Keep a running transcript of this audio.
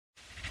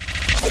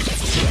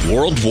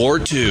World War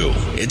II.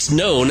 It's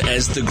known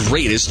as the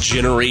Greatest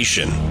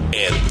Generation,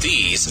 and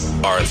these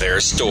are their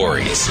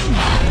stories.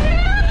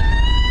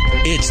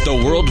 It's the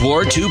World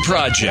War II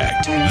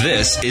Project.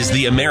 This is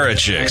the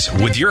Americhicks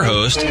with your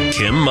host,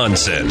 Kim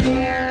Munson.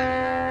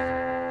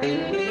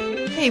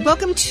 Hey,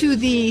 welcome to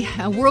the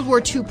World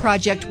War II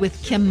Project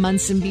with Kim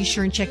Munson. Be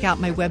sure and check out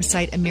my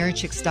website,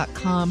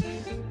 Americhicks.com.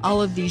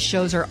 All of these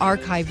shows are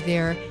archived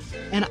there.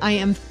 And I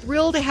am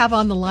thrilled to have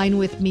on the line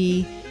with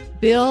me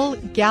Bill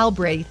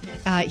Galbraith.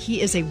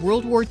 He is a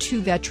World War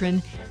II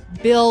veteran.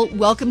 Bill,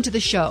 welcome to the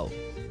show.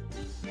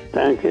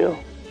 Thank you.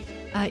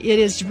 It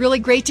is really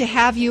great to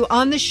have you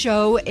on the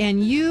show.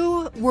 And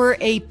you were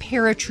a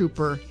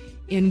paratrooper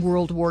in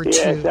World War II.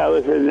 Yes, I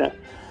was in the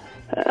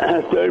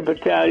 3rd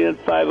Battalion,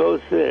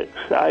 506,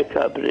 I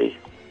Company.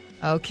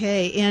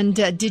 Okay, and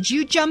did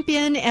you jump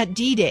in at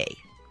D-Day?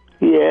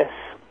 Yes.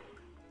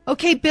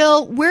 Okay,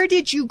 Bill, where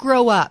did you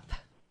grow up?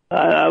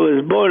 I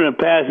was born in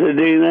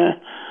Pasadena,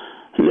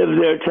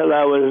 lived there till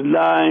I was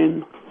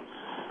 9,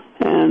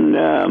 and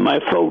my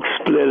folks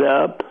split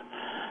up,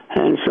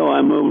 and so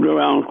I moved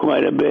around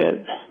quite a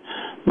bit.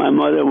 My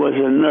mother was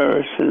a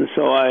nurse, and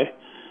so I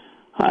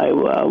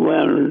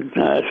went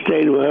and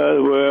stayed with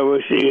her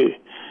wherever she,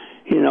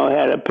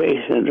 had a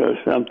patient or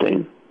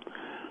something.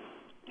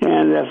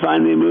 And I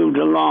finally moved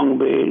to Long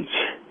Beach.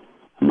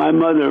 My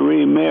mother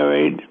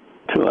remarried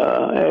to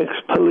an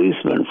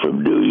ex-policeman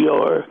from New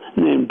York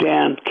named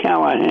Dan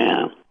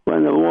Callahan.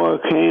 When the war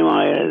came,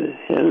 I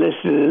had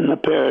enlisted in the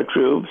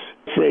paratroops.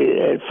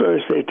 At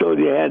first they told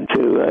you had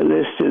to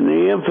enlist in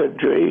the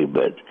infantry,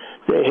 but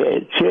they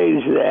had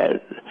changed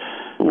that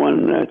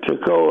when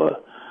Toccoa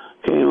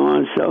came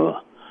on,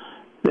 so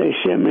they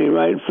sent me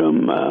right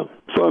from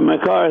Fort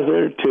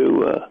MacArthur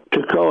to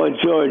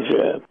Toccoa,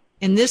 Georgia.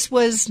 And this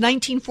was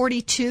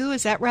 1942,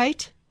 is that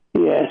right?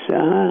 Yes,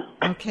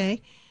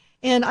 Okay.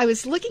 And I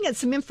was looking at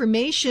some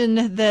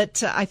information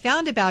that I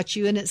found about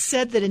you, and it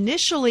said that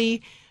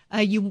initially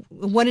you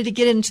wanted to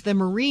get into the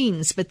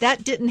Marines, but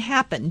that didn't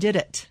happen, did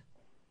it?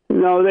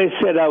 No, they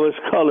said I was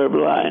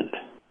colorblind,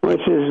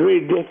 which is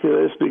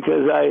ridiculous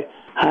because I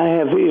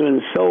have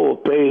even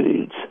sold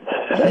paintings.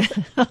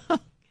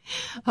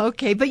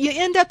 Okay, but you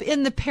end up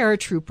in the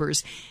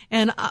paratroopers,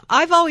 and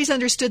I've always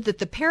understood that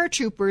the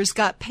paratroopers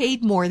got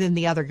paid more than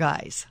the other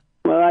guys.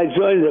 Well, I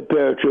joined the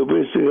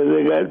paratroopers because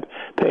they got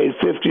paid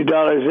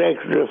 $50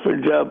 extra for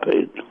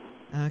jumping.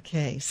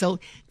 Okay, so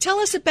tell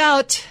us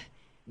about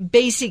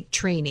basic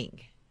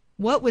training.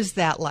 What was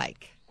that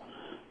like?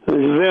 It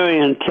was very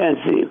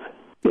intensive.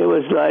 It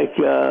was like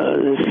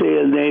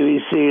the Navy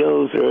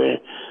SEALs, or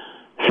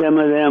some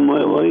of them.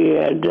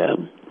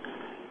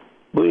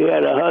 We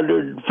had a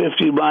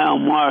 150-mile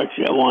march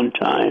at one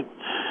time,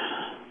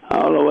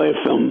 all the way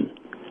from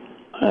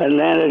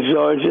Atlanta,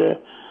 Georgia,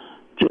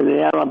 to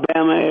the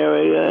Alabama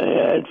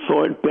area at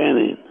Fort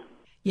Benning.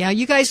 Yeah,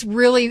 you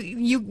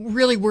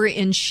really were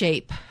in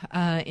shape,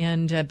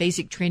 and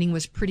basic training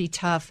was pretty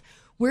tough.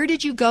 Where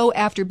did you go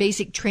after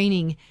basic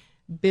training,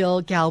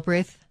 Bill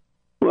Galbraith?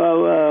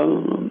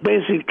 Well,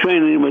 basic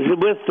training was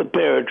with the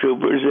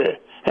paratroopers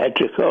at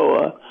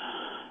Toccoa,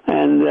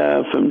 and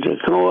from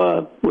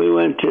Toccoa we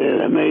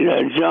made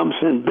our jumps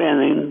in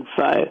Benning,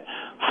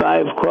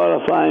 five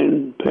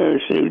qualifying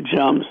parachute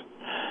jumps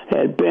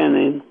at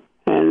Benning,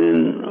 and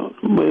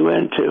then we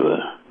went to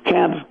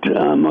Camp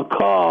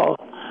McCall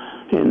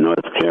in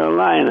North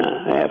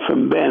Carolina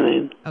from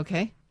Benning.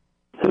 Okay.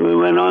 And we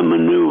went on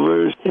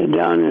maneuvers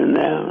down in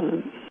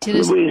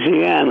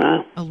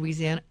Louisiana. Oh,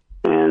 Louisiana.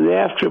 And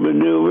after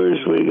maneuvers,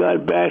 we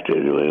got back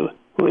to,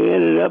 we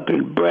ended up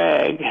in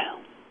Bragg.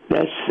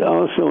 That's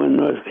also in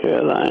North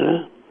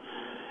Carolina.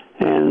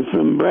 And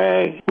from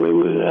Bragg, we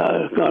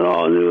got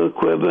all new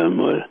equipment,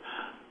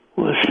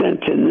 was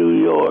sent to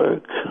New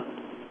York.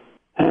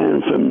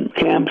 And from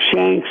Camp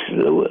Shanks,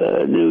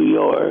 New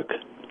York.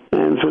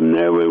 And from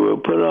there, we were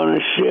put on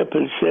a ship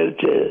and sent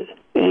to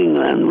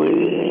England.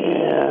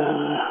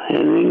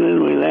 In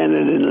England, we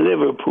landed in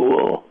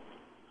Liverpool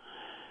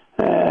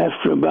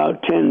after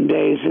about 10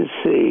 days at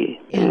sea.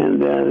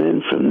 And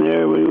then from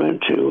there, we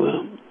went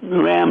to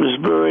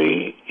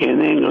Ramsbury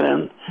in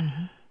England,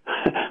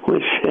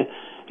 which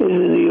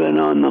isn't even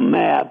on the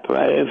map,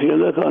 right? If you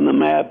look on the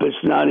map,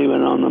 it's not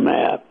even on the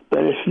map.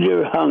 But it's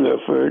near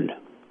Hungerford.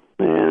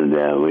 And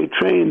we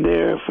trained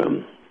there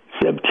from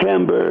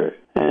September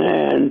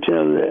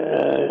until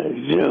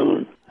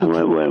June,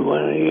 when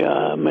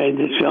we made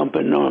the jump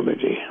in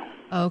Normandy.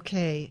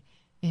 Okay.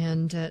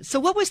 And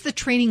so what was the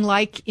training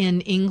like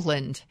in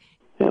England?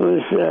 It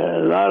was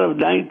a lot of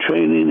night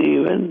training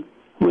even.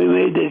 We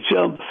made the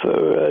jump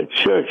for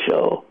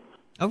Churchill.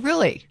 Oh,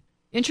 really?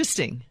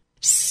 Interesting.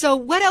 So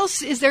what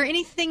else? Is there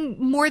anything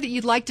more that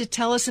you'd like to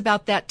tell us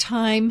about that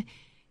time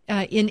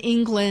in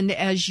England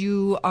as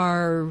you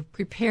are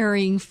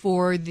preparing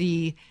for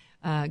the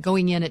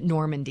going in at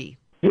Normandy?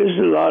 There's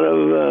a lot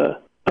of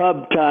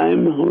pub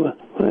time.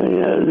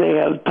 They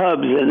have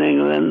pubs in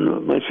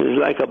England, which is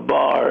like a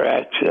bar,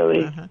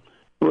 actually,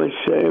 which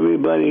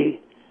everybody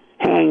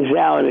hangs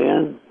out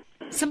in.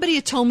 Somebody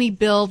had told me,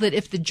 Bill, that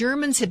if the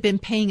Germans had been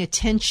paying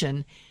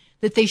attention,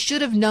 that they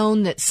should have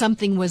known that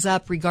something was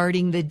up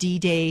regarding the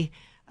D-Day.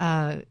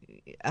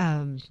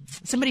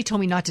 Somebody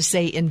told me not to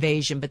say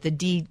invasion, but the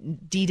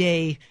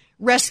D-Day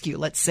rescue,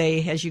 let's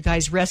say, as you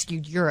guys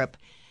rescued Europe.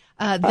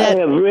 I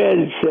have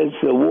read since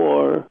the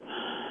war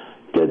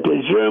that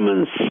the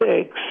German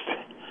 6th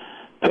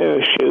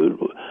parachute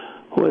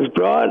was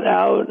brought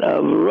out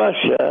of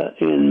Russia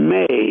in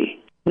May.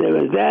 There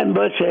was that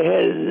much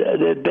ahead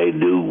that they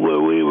knew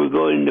where we were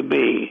going to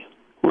be.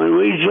 When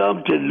we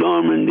jumped at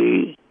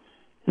Normandy,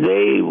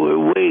 they were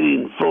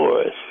waiting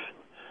for us.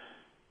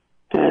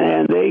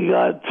 And they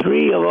got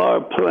 3 of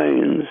our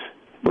planes,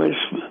 which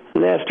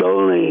left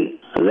only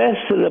less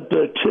than a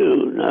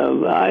platoon.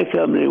 I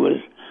Company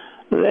was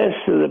less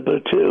than a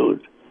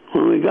platoon.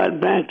 When we got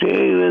back to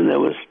England, there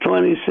was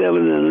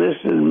 27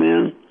 enlisted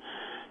men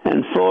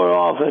and 4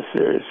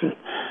 officers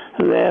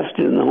left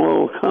in the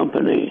whole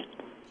company.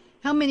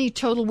 How many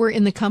total were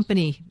in the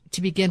company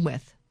to begin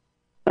with?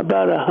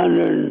 About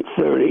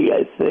 130,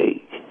 I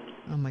think.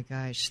 Oh, my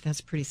gosh.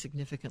 That's pretty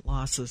significant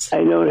losses. I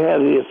don't have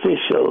the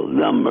official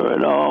number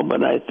at all,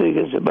 but I think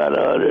it's about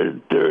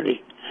 130.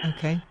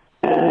 Okay.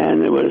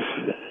 And there was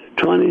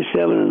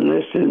 27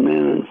 enlisted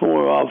men and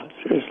 4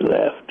 officers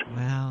left.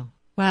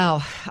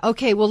 Wow.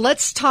 Okay, well,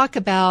 let's talk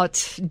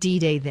about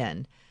D-Day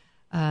then.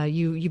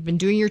 You've been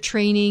doing your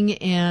training,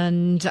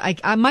 and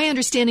my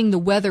understanding the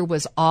weather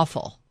was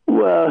awful.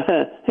 Well,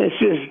 it's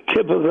just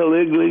typical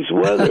English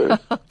weather.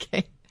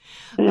 Okay.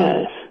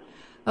 Yes.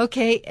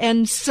 Okay,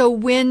 and so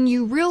when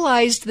you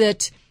realized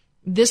that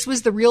this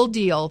was the real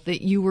deal,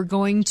 that you were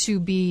going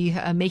to be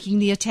making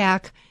the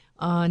attack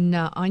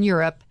on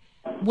Europe,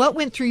 what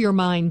went through your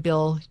mind,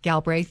 Bill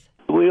Galbraith?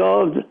 We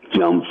all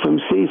jumped from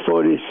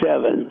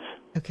C-47s.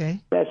 Okay.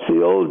 That's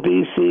the old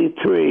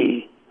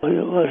DC-3. It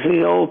was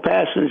the old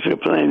passenger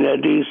plane,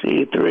 that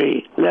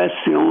DC-3. That's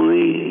the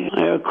only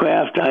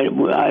aircraft I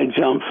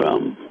jumped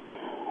from.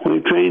 We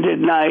trained at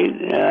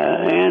night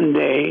and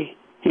day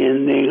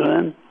in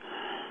England,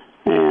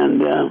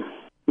 and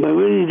we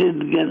really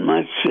didn't get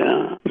much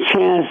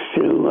chance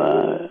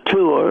to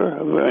tour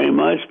very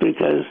much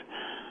because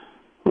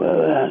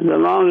the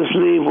longest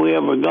leave we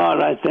ever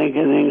got, I think,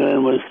 in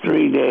England was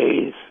 3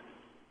 days.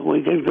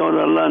 We could go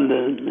to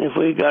London if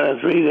we got a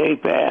 3-day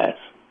pass.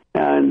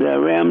 And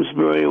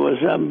Ramsbury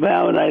was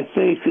about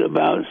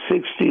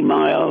 60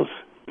 miles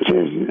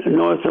just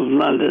north of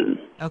London.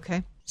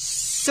 Okay.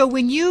 So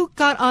when you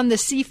got on the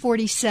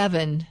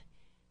C-47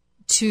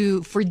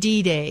 for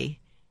D-Day,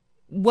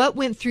 what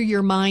went through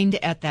your mind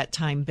at that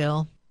time,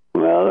 Bill?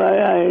 Well, I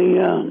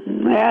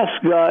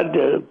asked God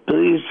to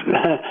please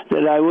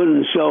that I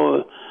wouldn't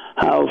show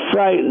how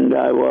frightened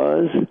I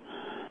was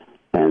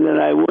and that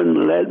I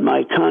wouldn't let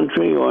my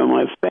country or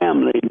my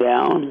family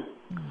down.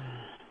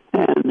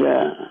 And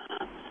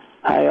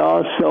I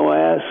also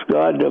asked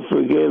God to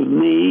forgive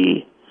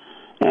me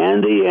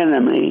and the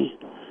enemy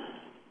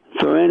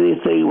for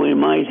anything we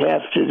might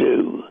have to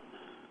do,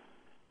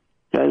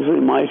 because we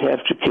might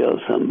have to kill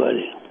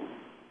somebody.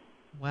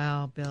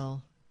 Wow,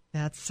 Bill,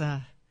 that's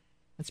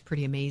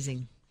pretty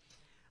amazing.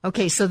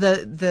 Okay, so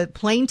the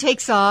plane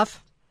takes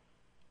off,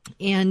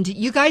 and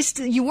you guys,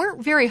 you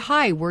weren't very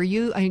high, were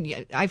you?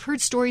 I've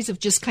heard stories of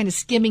just kind of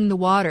skimming the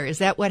water. Is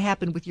that what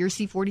happened with your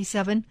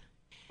C-47?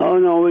 Oh,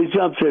 no, we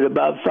jumped at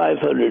about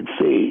 500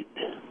 feet.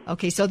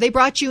 Okay, so they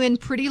brought you in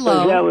pretty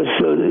low. That was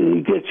so they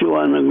get you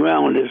on the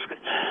ground as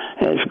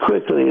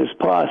quickly as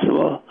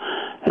possible,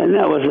 and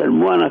that was at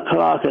 1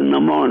 o'clock in the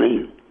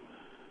morning.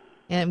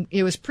 And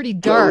it was pretty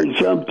dark. So we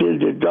jumped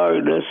into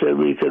darkness, and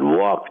we could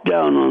walk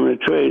down on the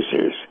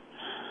tracers.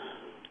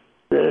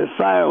 The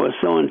fire was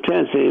so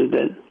intensive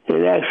that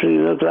it actually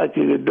looked like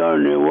you could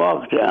darn near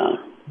walk down.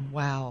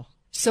 Wow.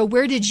 So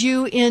where did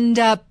you end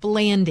up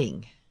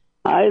landing?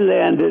 I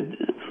landed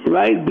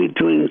right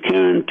between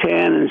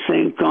Carentan and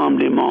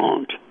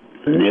Saint-Côme-du-Mont,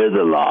 near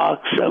the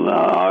locks.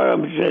 Our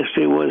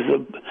objective was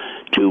the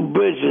 2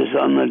 bridges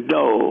on the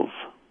Dove.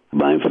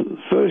 My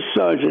first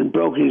sergeant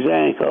broke his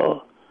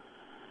ankle,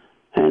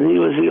 and he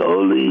was the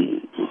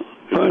only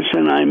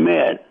person I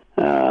met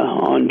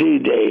on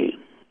D-Day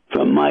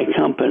from my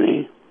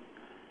company.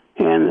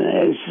 And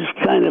it's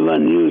just kind of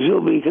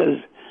unusual because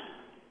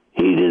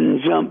he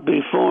didn't jump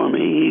before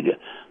me.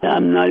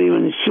 I'm not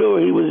even sure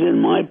he was in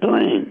my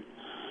plane.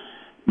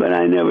 But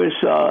I never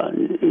saw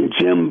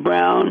Jim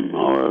Brown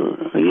or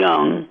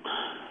Young.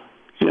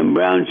 Jim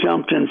Brown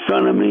jumped in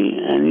front of me,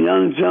 and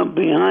Young jumped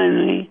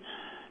behind me,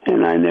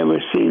 and I never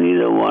seen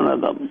either one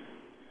of them.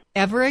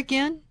 Ever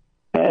again?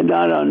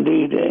 Not on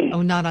D-Day.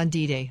 Oh, not on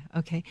D-Day.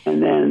 Okay.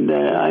 And then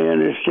I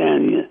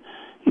understand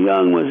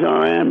Young was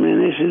our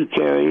ammunition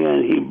carrier,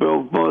 and he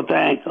broke both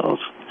ankles.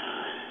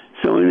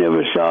 So we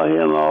never saw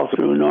him all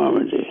through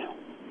Normandy.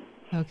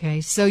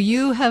 Okay, so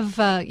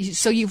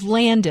you've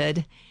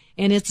landed,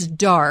 and it's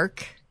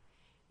dark,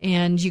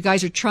 and you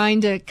guys are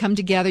trying to come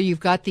together. You've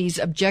got these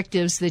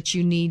objectives that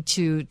you need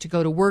to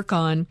go to work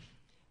on.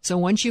 So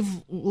once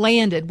you've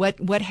landed,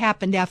 what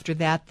happened after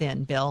that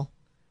then, Bill?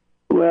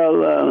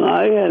 Well,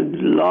 I had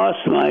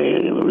lost my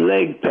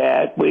leg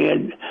pack. We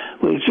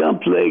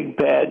jumped leg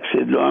packs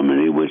at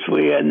Normandy, which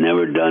we had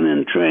never done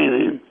in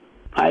training.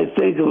 I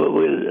think of it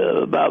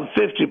with about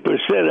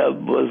 50% of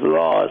it was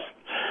lost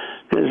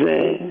because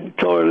they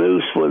tore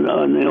loose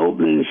on the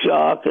opening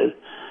shock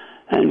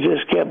and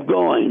just kept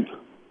going.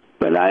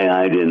 But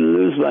I didn't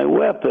lose my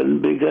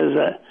weapon because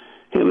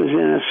it was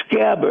in a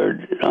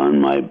scabbard on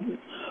my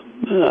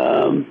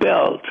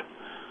belt.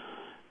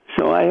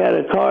 So I had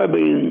a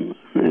carbine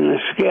in a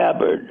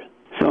scabbard.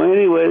 So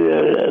anyway,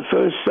 the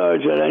first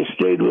sergeant, I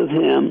stayed with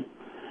him,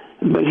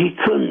 but he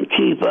couldn't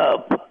keep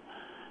up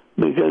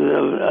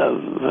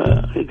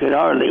because he could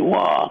hardly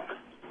walk.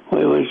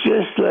 We was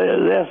just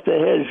left the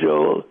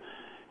hedgerow,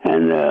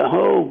 and the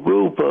whole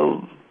group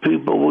of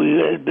people we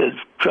had been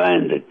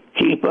trying to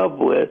keep up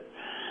with,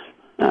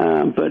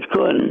 but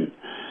couldn't,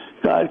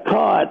 got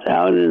caught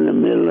out in the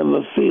middle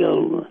of a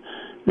field.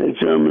 The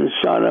Germans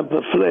shot up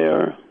a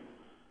flare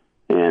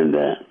and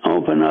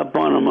opened up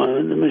on them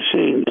with the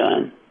machine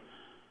gun.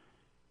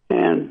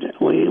 And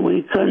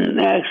we couldn't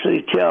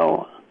actually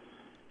tell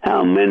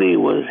how many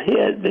was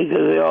hit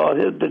because they all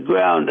hit the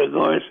ground, of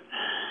course,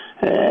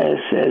 as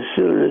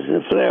soon as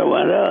the flare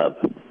went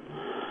up.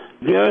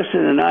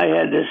 Garrison and I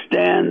had to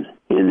stand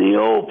in the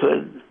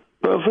open,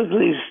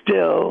 perfectly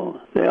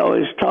still. They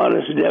always taught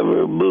us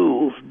never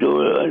move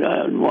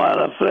while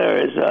a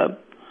flare is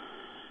up.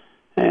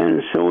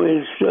 And so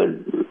we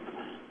stood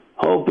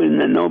hoping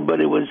that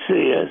nobody would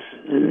see us,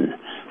 and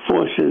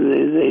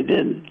fortunately they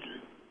didn't.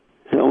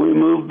 So we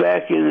moved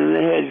back into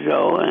the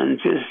hedgerow and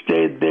just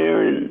stayed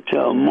there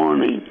until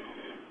morning,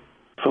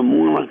 from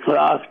 1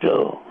 o'clock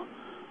till,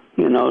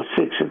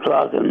 6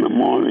 o'clock in the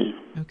morning.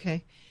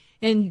 Okay.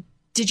 And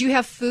did you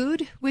have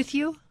food with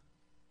you?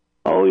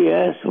 Oh,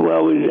 yes.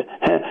 Well, we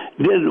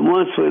did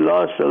once we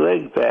lost the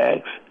leg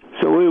packs,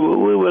 so we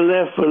were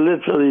left with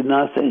literally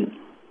nothing.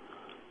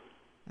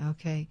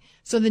 Okay.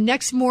 So the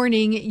next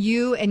morning,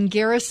 you and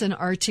Garrison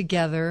are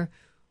together.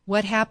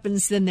 What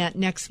happens then that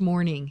next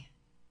morning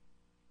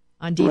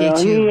on D-Day 2?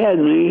 Well, he had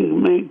me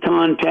make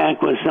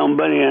contact with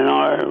somebody in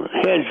our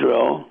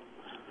hedgerow,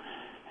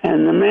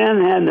 and the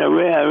man had the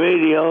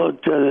radio to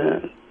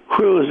the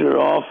cruiser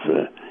off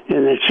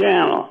in the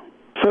channel.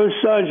 First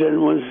sergeant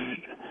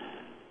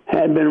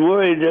had been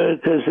worried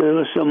because there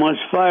was so much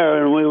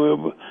fire, and we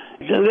were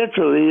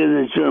literally in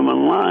the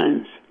German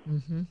lines.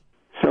 Mm-hmm.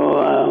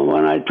 So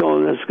when I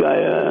told this guy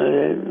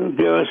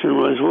Garrison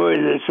was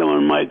worried that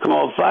someone might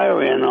call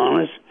fire in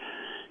on us,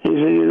 he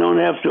said, "You don't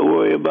have to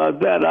worry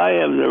about that. I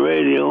have the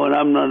radio, and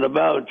I'm not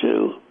about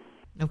to."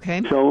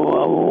 Okay.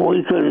 So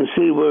we couldn't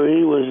see where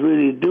he was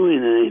really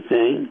doing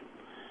anything.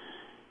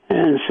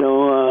 And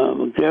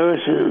so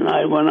Garrison,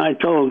 when I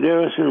told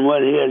Garrison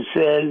what he had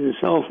said and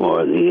so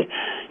forth,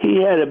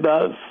 he had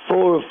about 4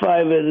 or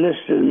 5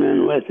 enlisted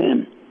men with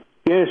him.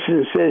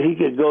 Garrison said he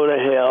could go to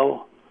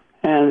hell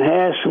and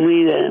asked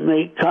me to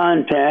make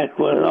contact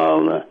with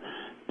all the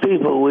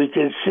people we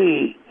could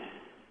see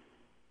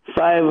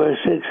 500 or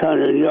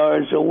 600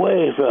 yards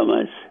away from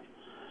us,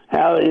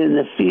 out in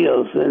the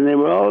fields. And they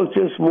were all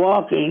just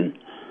walking,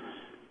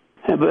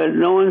 but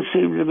no one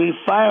seemed to be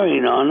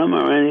firing on them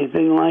or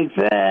anything like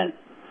that.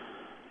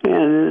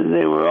 And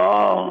they were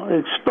all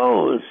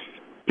exposed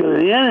to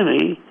the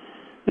enemy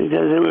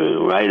because they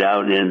were right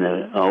out in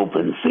the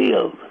open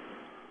field.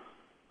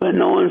 But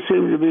no one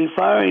seemed to be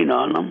firing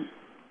on them.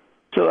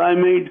 So I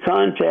made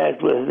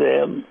contact with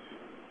them.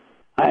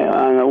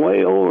 On the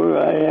way over,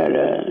 I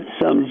had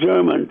some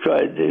German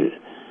tried to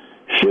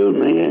shoot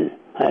me, and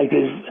I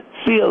could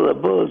feel the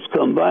bullets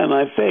come by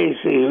my face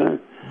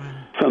even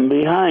from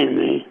behind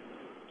me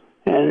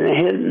and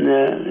hitting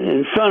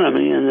in front of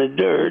me in the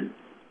dirt.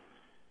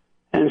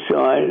 And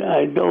so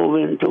I dove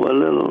into a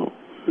little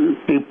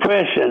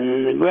depression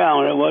in the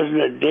ground. It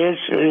wasn't a ditch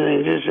or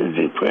anything, just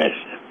a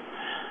depression.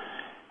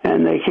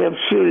 And they kept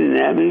shooting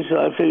at me, so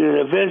I figured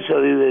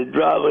eventually they'd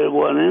drop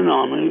one in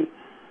on me.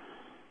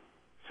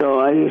 So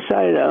I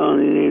decided I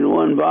only needed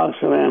 1 box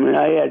of ammunition.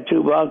 I had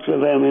 2 boxes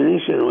of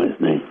ammunition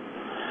with me.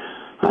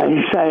 I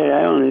decided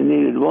I only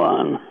needed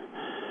 1,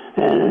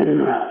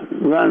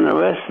 and run the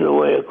rest of the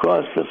way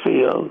across the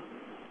field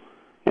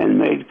and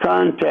made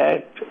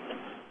contact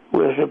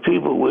with the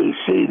people we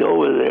seen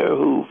over there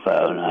who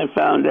I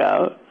found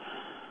out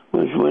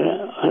was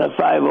with the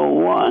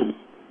 501.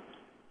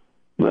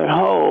 But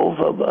Hove,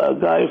 a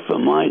guy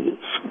from my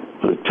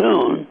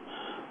platoon,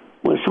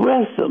 was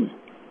with them.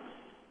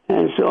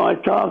 And so I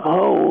talked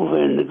Hove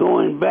into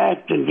going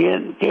back to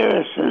get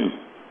Garrison.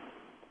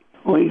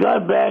 We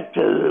got back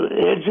to the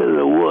edge of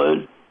the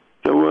wood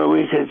to where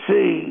we could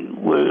see,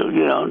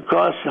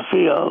 across the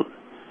field.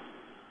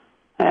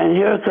 And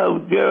here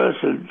comes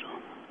Garrison,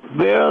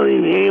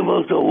 barely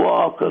able to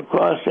walk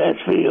across that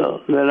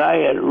field that I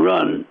had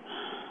run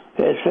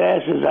as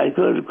fast as I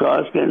could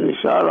across, getting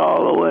shot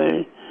all the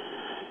way.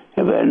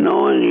 But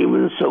no one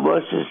even so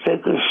much as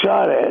take a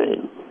shot at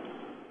him.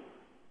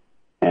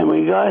 And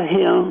we got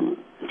him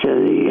to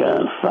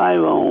the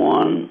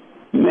 501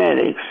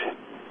 medics,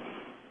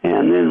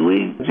 And then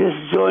we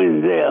just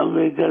joined them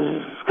because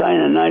it's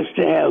kind of nice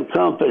to have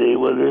company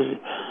with this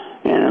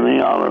enemy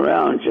all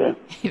around you.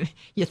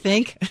 You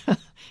think?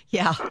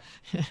 Yeah.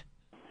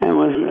 And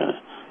was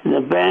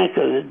the bank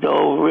of the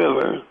Dove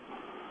River,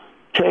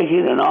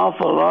 taking an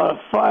awful lot of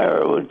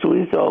fire, which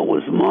we thought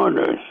was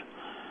mortars.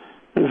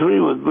 Because we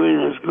were green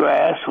as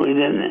grass,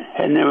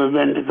 had never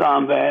been to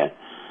combat.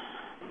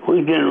 We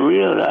didn't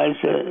realize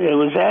that it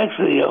was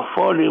actually a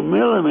 40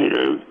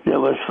 millimeter that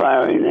was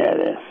firing at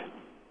us.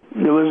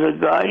 There was a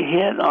guy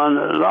hit on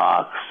the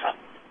locks.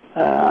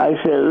 I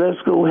said,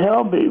 let's go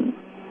help him.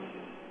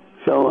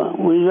 So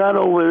we got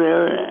over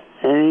there,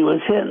 and he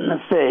was hit in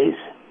the face.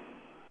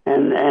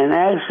 And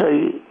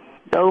actually,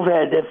 Dove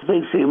had to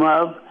fix him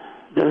up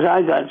because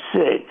I got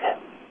sick.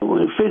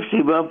 We fixed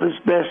him up as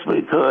best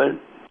we could.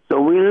 So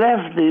we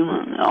left him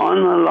on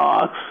the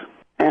locks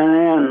and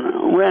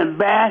then went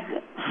back,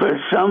 for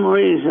some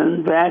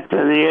reason, back to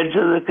the edge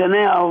of the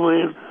canal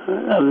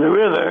of the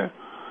river.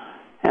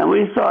 And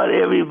we thought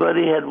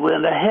everybody had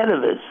went ahead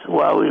of us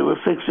while we were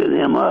fixing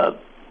him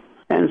up.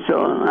 And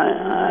so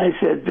I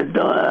said to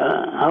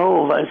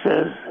Hove, I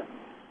says,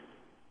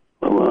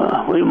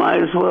 well, we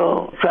might as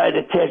well try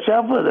to catch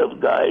up with them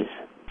guys.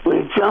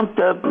 We jumped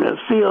up in the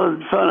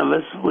field in front of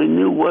us we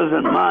knew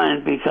wasn't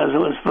mine because it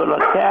was full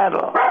of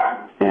cattle.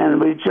 And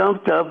we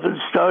jumped up and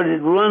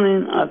started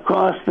running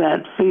across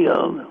that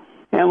field.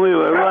 And we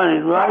were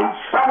running right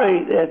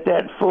straight at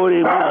that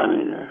 40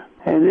 millimeter.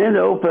 And it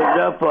opened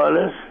up on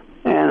us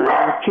and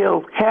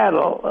killed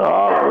cattle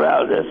all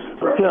around us.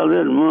 Killed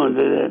it and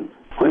wounded it.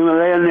 We were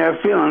laying there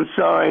feeling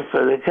sorry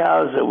for the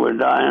cows that were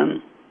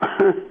dying.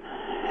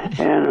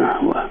 And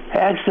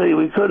actually,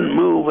 we couldn't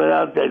move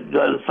without that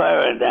gun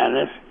firing at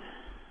us.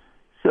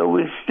 So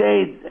we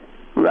stayed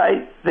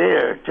right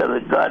there till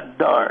it got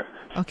dark.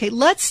 Okay,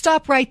 let's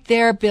stop right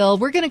there, Bill.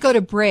 We're going to go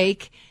to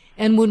break.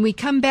 And when we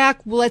come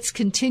back, let's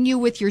continue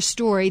with your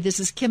story. This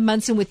is Kim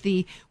Munson with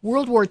the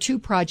World War II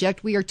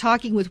Project. We are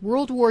talking with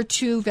World War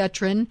II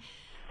veteran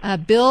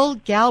Bill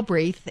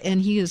Galbraith,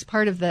 and he is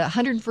part of the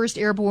 101st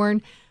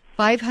Airborne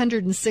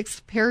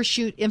 506th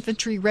Parachute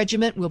Infantry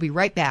Regiment. We'll be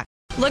right back.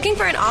 Looking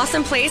for an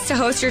awesome place to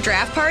host your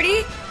draft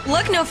party?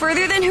 Look no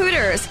further than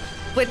Hooters.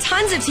 With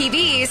tons of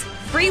TVs,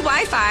 free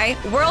Wi-Fi,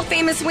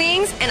 world-famous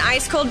wings, and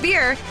ice-cold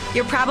beer,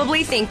 you're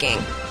probably thinking,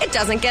 it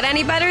doesn't get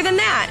any better than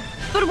that.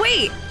 But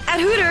wait, at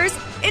Hooters,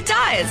 it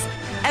does.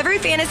 Every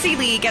fantasy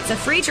league gets a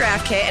free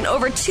draft kit and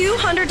over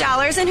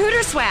 $200 in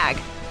Hooters swag.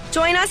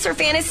 Join us for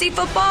fantasy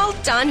football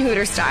done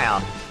Hooter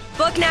style.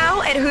 Book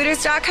now at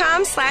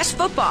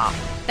Hooters.com/football.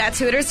 That's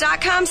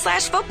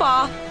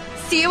Hooters.com/football.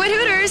 See you at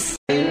Hooters.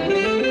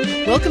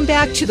 Welcome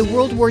back to the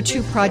World War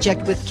II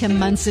Project with Kim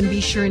Munson. Be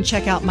sure and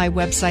check out my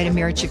website,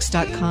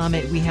 Americhicks.com.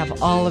 We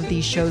have all of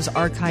these shows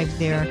archived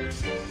there.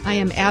 I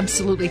am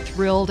absolutely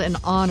thrilled and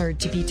honored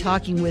to be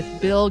talking with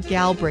Bill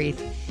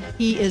Galbraith.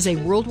 He is a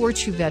World War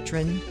II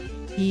veteran.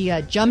 He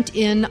jumped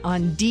in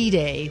on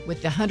D-Day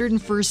with the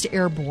 101st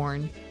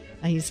Airborne.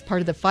 He's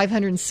part of the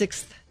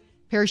 506th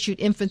Parachute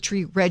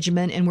Infantry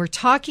Regiment, and we're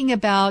talking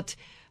about,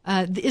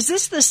 is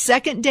this the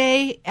second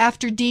day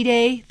after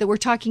D-Day that we're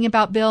talking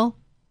about, Bill?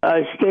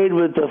 I stayed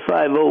with the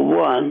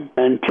 501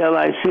 until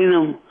I seen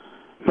them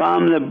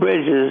bomb the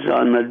bridges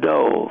on the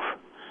Dove.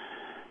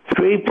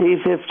 3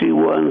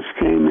 P-51s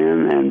came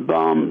in and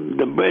bombed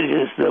the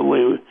bridges that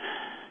we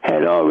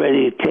had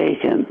already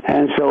taken.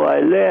 And so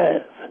I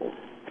left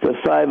the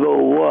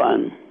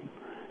 501.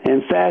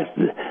 In fact,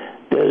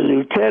 the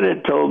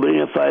lieutenant told me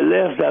if I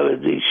left, I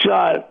would be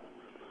shot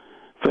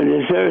for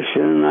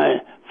desertion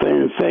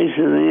in face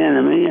of the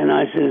enemy. And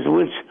I says,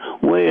 which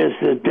way is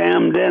the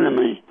damned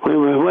enemy? We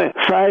were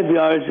 5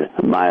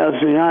 miles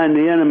behind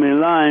the enemy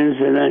lines,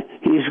 and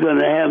he's going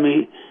to have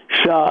me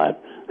shot.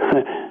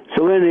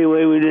 So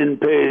anyway, we didn't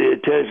pay any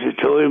attention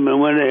to him and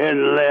went ahead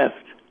and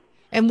left.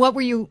 And what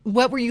were you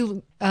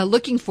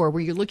looking for? Were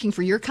you looking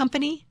for your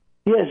company?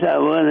 Yes, I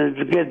wanted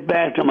to get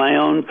back to my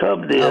own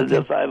company of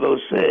the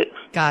 506.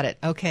 Got it.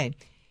 Okay.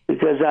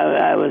 Because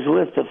I was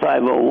with the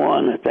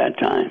 501 at that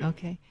time.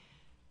 Okay.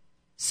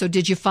 So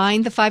did you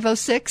find the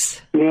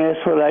 506? Yes,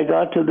 when I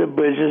got to the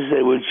bridges,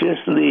 they were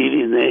just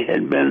leaving. They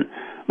had been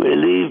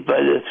relieved by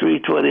the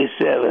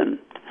 327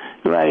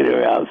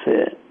 glider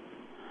outfit.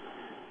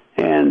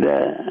 And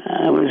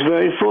I was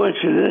very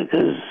fortunate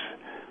because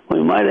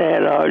we might have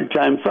had a hard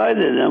time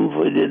finding them if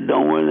we didn't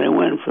know where they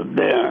went from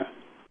there.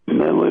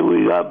 But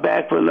we got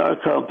back with our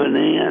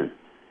company and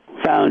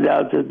found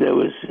out that there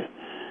was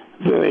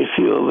very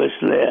few of us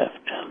left.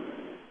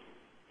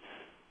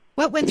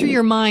 What went through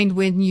your mind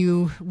when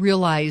you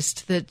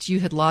realized that you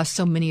had lost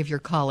so many of your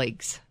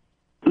colleagues?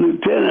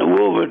 Lieutenant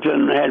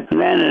Wolverton had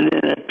landed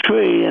in a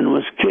tree and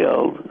was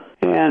killed.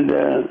 And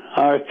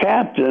our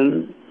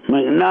captain,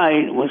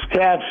 McKnight, was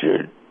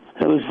captured.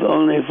 There was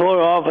only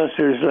 4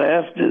 officers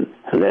left and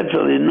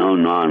literally no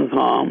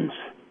non-coms.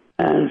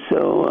 And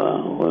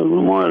so we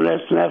were more or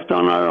less left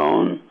on our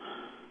own.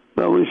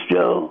 But we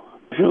still,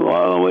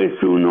 all the way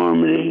through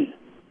Normandy,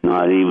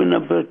 not even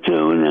a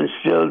platoon, and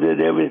still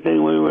did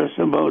everything we were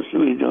supposed to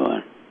be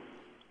doing.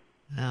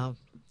 Wow.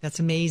 That's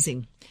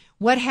amazing.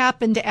 What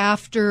happened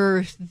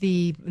after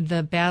the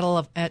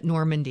battle at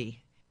Normandy?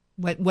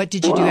 What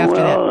did you do after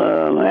that?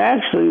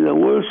 Actually, the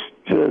worst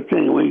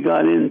thing we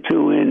got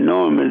into in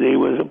Normandy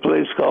was a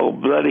place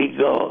called Bloody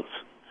Gulch.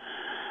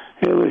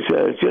 It was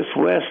just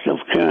west of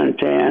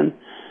Carentan,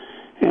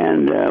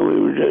 and we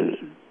were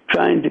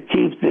trying to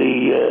keep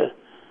the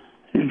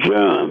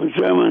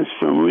Germans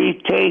from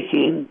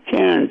retaking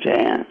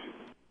Carentan.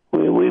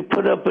 We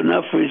put up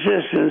enough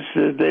resistance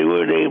that they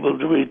weren't able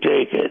to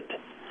retake it.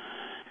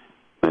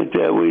 But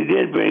we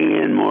did bring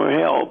in more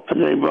help.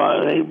 They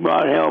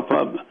brought help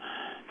up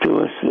to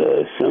us,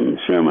 some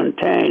Sherman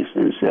tanks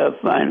and stuff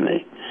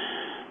finally.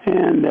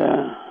 And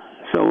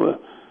so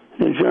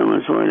the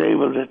Germans weren't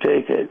able to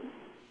take it.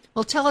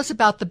 Well, tell us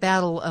about the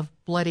Battle of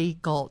Bloody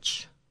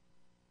Gulch.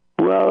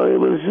 Well, it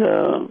was,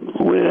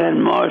 we had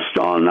marched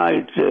all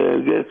night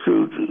to get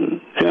through to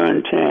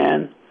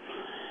Carentan,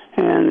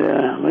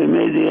 and we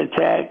made the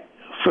attack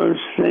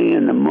first thing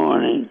in the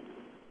morning.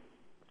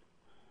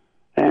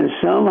 And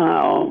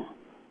somehow,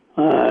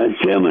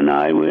 Jim and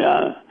I,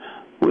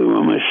 we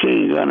were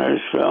machine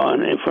gunners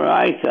for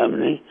I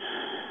Company,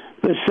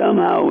 but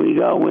somehow we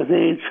got with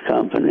H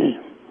Company,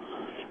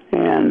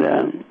 and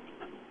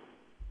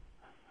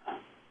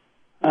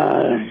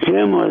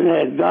Jim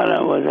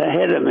was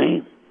ahead of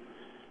me,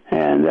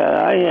 and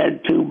I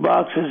had 2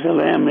 boxes of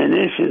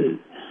ammunition,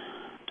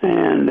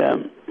 and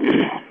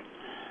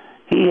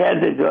he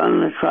had the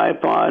gun, the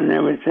tripod, and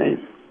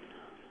everything,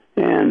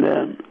 and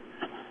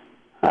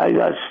I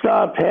got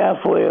stopped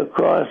halfway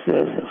across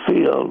the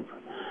field.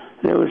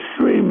 There was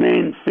 3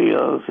 main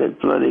fields at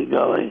Bloody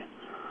Gully,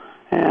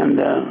 and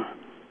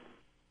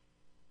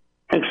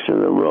next to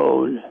the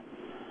road,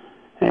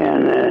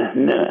 and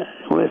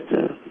with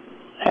the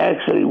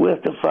 50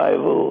 with the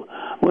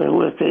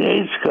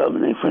H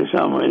Company for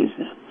some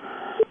reason,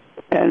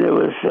 and it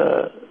was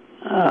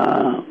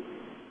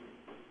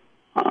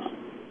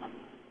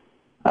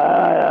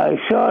I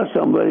saw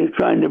somebody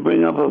trying to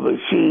bring up a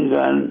machine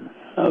gun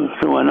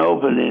through an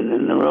opening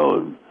in the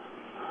road,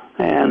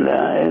 and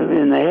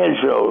in the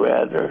hedgerow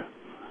rather,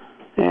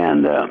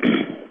 and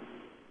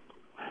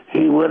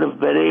he would have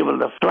been able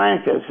to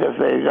flank us if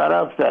they got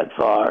up that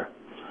far.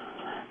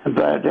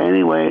 But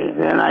anyway,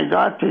 then I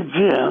got to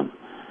Jim,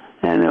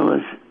 and there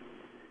was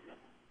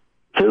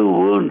 2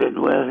 wounded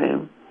with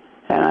him,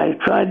 and I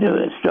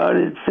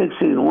started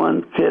fixing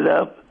one kid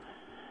up,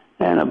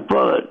 and a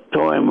bullet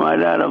tore him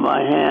right out of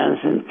my hands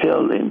and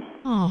killed him.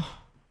 Oh.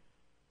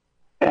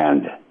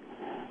 And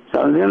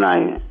so then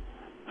I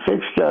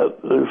fixed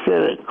up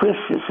Lieutenant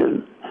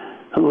Christensen,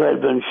 who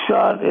had been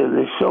shot in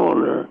the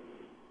shoulder,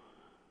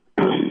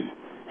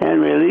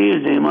 and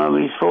relieved him of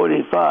his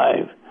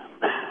 45.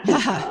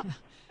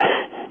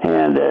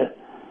 And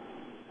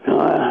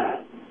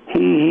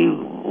he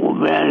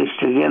managed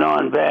to get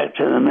on back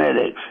to the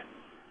medics.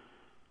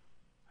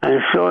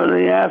 And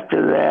shortly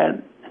after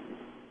that,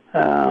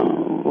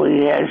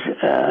 we had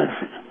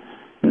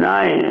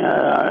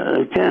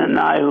Lieutenant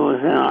Nye, who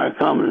was in our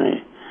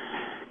company,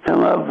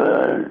 come up.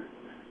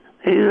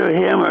 Either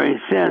him or he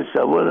sensed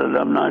I would have,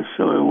 I'm not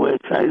sure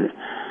which.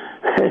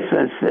 It's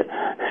been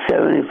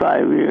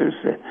 75 years.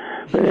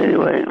 But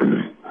anyway,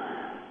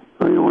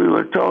 we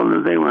were told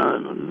that they were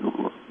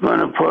going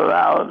to pull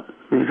out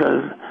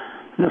because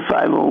the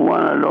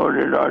 501 had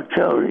ordered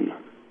artillery.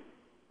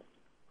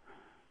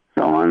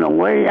 So on the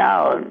way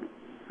out,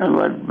 I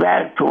went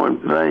back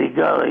toward Bloody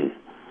Gully.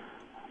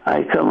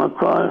 I come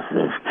across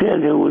this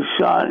kid who was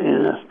shot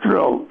in the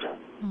throat.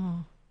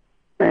 Mm.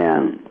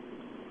 And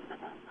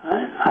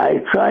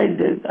I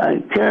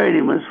carried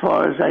him as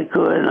far as I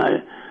could,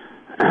 and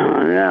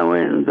then I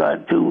went and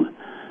got 2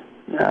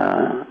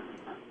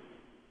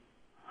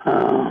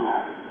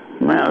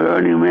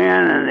 Ernie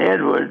Mann and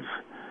Edwards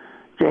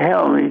to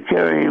help me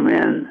carry him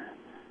in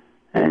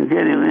and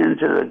get him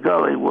into the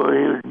gully where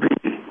he would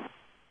be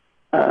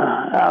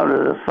out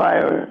of the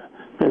fire,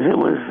 because it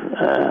was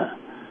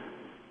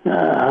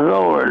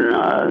lower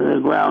than the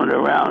ground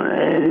around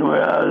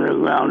anywhere other the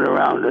ground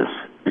around us.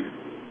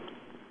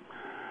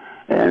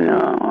 And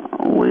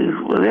we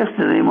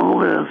lifted him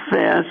over the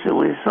fence, and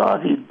we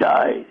thought he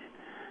died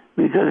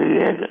because he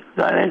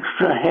got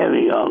extra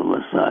heavy all of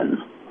a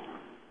sudden.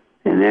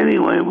 And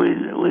anyway, we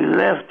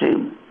left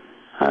him.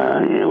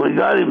 We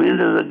got him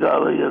into the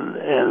gully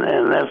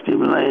and left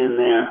him laying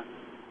there.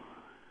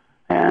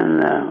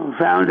 And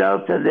found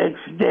out the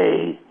next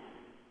day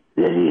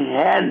that he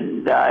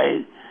hadn't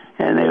died,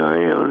 and they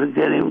were able to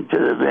get him to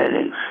the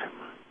medics.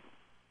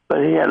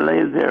 But he had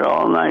laid there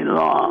all night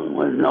long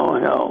with no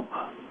help.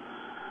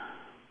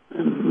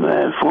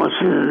 But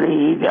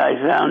fortunately, I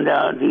found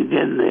out he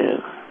did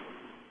live.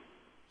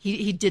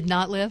 He did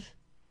not live?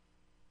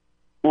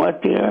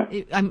 What, dear?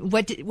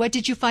 What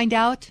did you find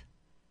out?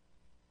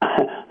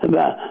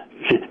 About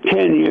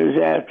 10 years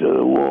after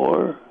the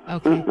war.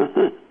 Okay.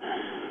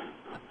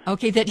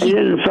 Okay, that I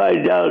didn't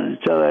find out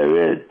until I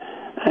read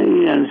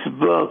Ian's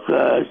book,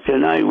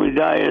 Tonight We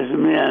Die as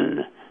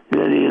Men,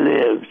 that he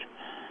lived,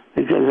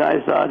 because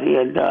I thought he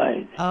had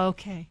died.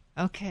 Okay.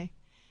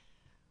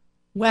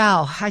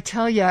 Wow, I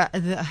tell you,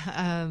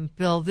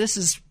 Bill, this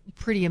is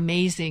pretty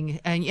amazing,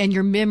 and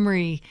your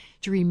memory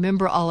to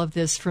remember all of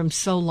this from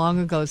so long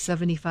ago,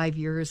 75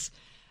 years.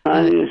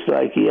 It's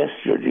like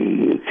yesterday.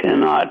 You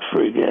cannot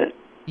forget.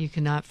 You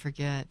cannot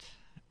forget.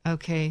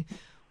 Okay.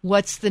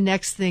 What's the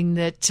next thing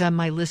that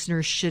my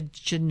listeners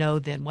should know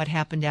then? What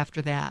happened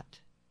after that?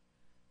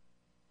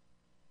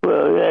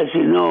 Well, as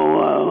you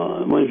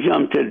know, we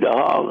jumped into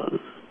Holland.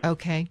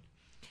 Okay.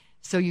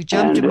 So you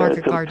jumped to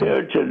Market Garden.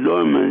 Compared to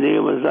Normandy, it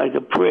was like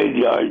a parade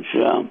yard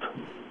jump.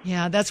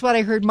 Yeah, that's what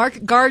I heard.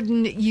 Market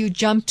Garden, you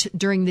jumped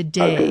during the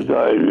day. Market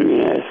Garden,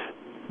 yes.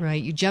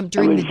 Right, you jumped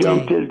during the day. We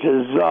jumped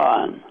into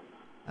Zaan.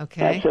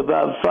 Okay. That's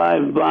about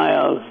 5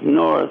 miles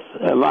north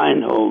of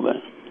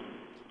Eindhoven.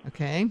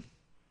 Okay.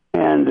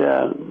 And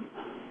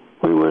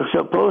we were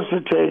supposed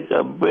to take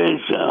a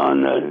bridge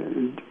on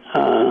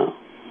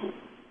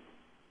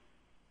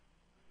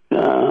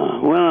the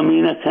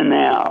Wilhelmina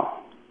Canal.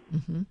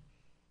 Mm-hmm.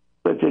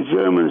 But the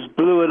Germans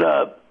blew it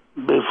up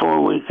before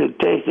we could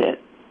take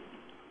it.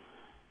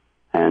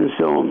 And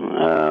so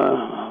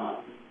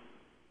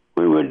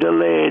we were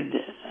delayed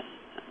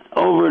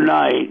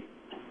overnight.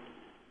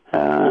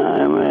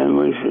 And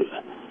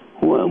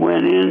we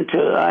went into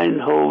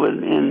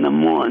Eindhoven in the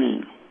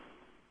morning.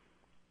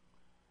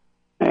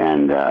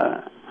 And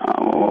I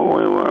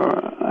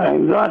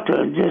got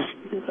to just,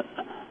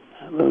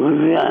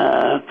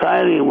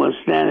 Kylie was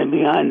standing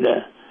behind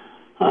a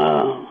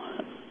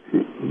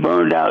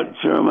burned out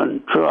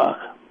German truck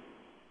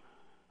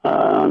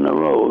on the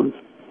road.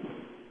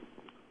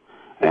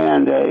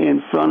 And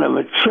in front of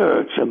a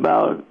church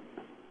about,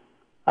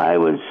 I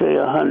would say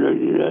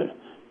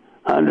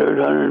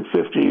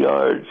 150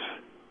 yards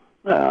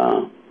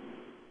in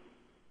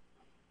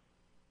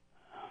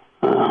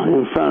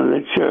front of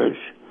the church.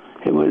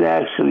 It would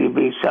actually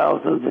be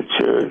south of the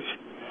church.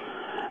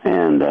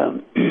 And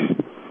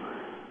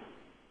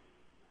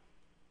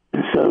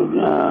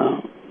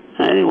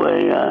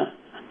anyway,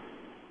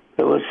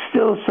 there was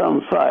still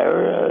some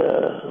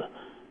fire,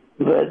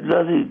 but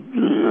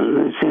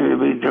nothing seemed to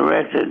be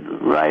directed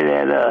right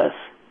at us.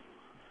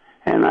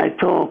 And I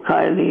told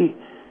Kylie,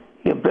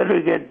 you better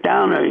get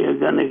down or you're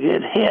going to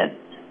get hit.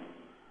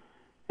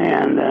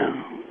 And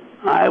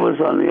I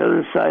was on the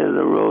other side of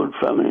the road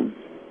from him.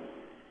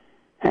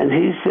 And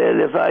he said,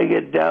 if I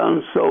get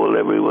down, so will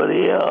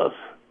everybody else.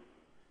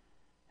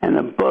 And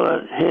a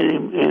bullet hit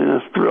him in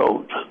the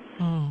throat.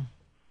 Mm.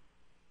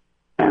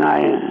 And I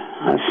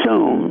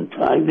assumed,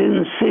 I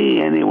didn't see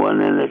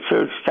anyone in the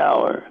church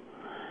tower,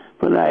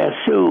 but I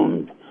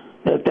assumed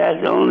that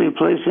that's the only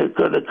place it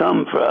could have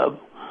come from.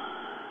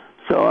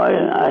 So I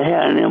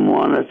had an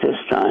M1 at this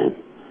time,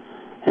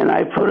 and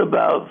I put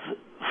about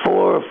 4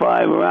 or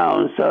 5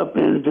 rounds up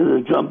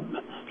into the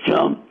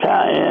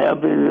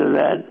up into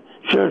that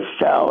church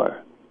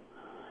tower,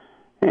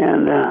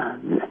 and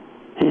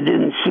he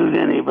didn't shoot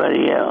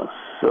anybody else.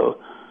 So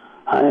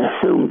I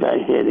assumed I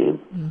hit him.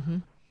 Mm-hmm.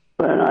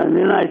 But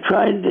then I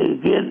tried to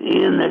get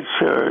in the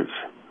church,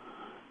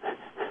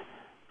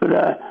 but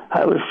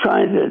I was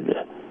trying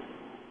to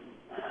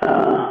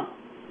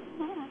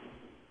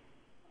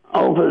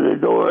open the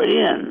door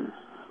in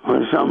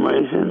for some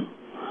reason,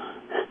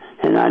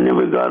 and I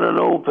never got it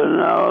open.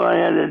 All I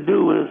had to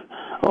do was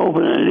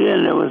open it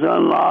in. It was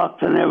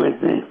unlocked and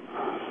everything.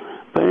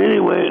 But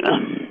anyway,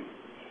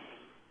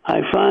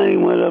 I finally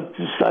went up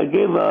I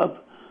gave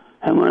up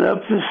and went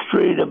up the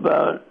street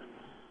about,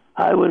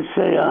 I would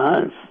say,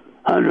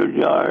 100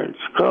 yards,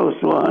 close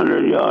to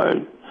 100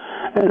 yards.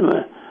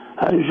 And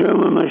a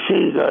German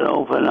machine gun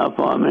opened up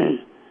on me.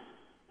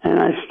 And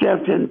I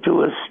stepped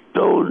into a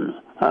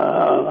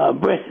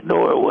brick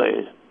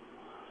doorway.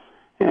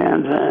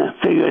 And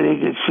figured he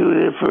could shoot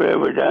it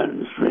forever down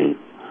the street.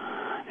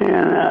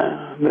 And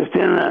but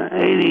then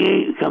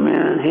 88 come in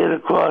and hit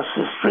across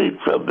the street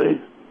from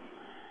me.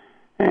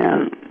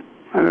 And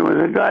there was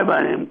a guy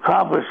by the name of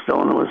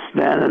Copperstone who was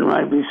standing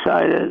right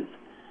beside it.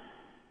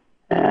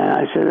 And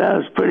I said, that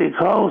was pretty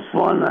close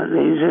one.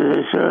 He said,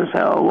 it sure as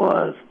hell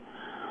was.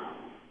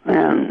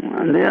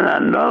 And then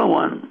another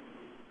one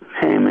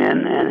came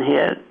in and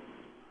hit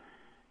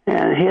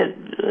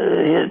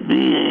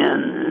me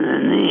in the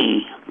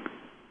knee,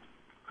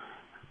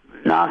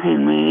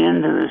 knocking me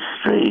into the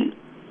street.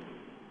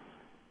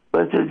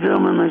 But the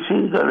German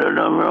machine gun had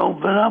never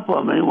opened up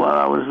on me while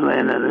I was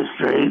laying in the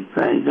street,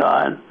 thank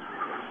God.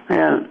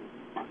 And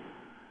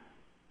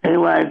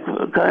anyway, I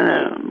kind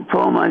of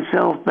pulled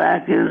myself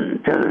back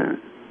into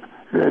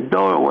the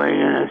doorway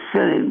in a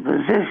sitting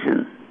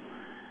position,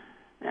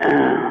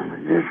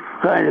 just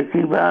trying to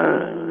keep out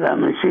of that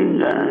machine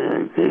gun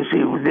in case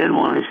he did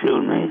want to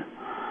shoot me.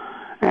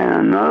 And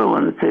another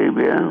one came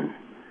in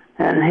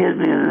and hit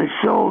me in the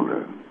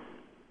shoulder.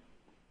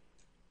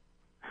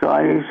 So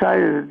I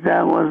decided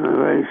that wasn't a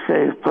very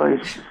safe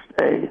place to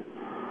stay.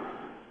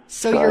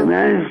 So I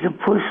managed to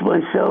push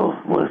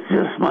myself with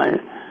just my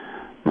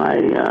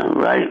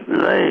right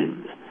leg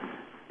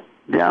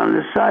down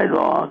the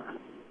sidewalk,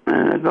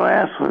 and the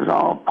glass was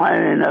all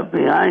piling up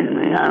behind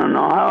me. I don't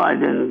know how I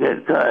didn't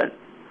get cut.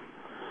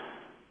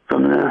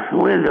 from the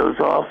windows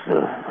off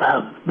the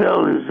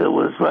buildings that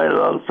was right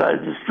alongside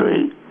the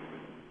street.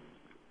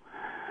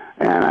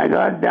 And I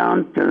got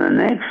down to the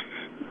next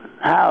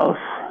house,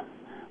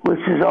 which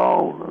is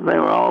they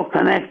were all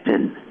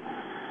connected.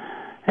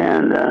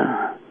 And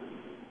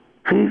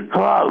Pete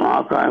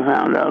Clawlock, I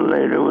found out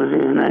later was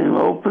his name,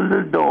 opened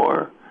the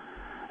door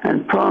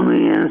and pulled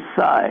me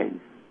inside.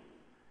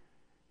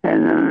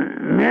 And the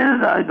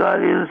minute I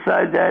got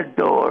inside that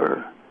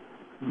door,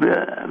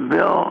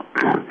 Bill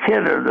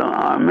Kidder,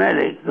 our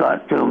medic,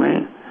 got to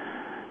me,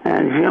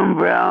 and Jim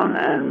Brown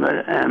and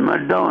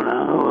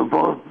Madonna, who were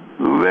both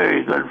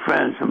very good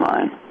friends of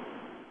mine.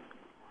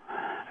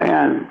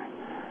 And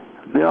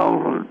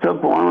Bill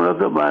took one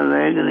look at my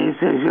leg, and he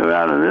says, "You're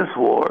out of this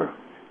war."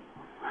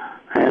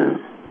 And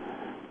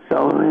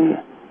so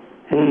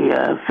he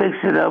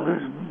fixed it up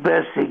as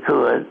best he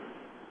could,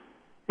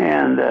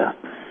 and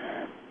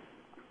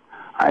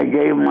I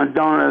gave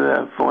Madonna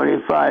the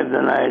 .45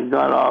 that I had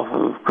got off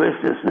of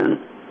Christensen,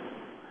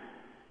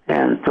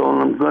 and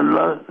told them good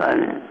luck,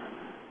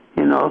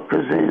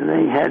 because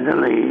they had to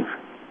leave.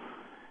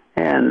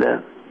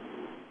 And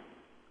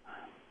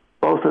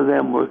both of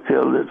them were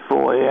killed at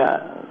Foy.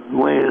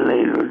 Way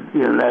later,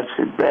 that's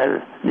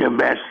your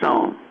best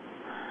zone.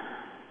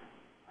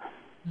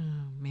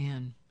 Oh,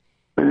 man.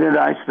 And then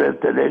I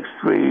spent the next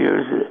 3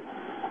 years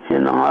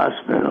in the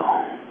hospital.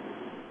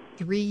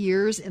 3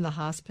 years in the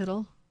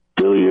hospital?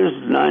 2 years,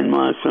 9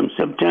 months, from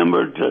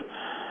September to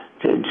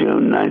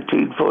June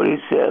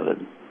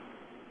 1947.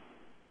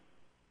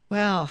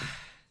 Wow,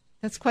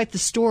 that's quite the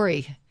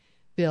story,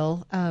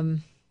 Bill.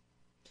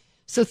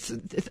 So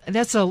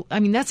that's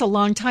a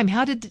long time.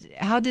 How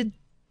did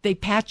they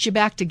patch you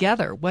back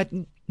together? What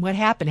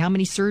happened? How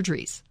many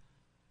surgeries?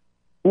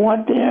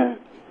 What there?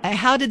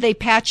 How did they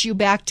patch you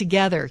back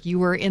together? You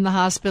were in the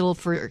hospital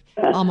for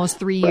almost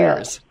 3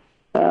 years.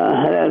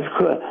 That's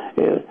cool.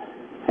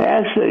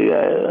 Actually,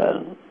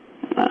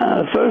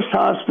 the first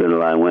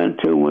hospital I went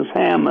to was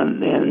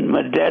Hammond in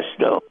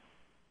Modesto.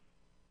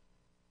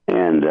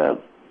 And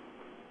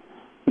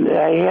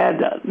I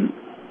had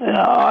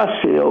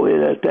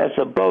osteo, that's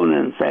a bone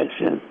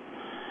infection.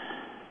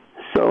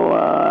 So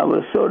I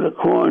was sort of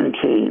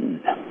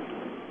quarantined.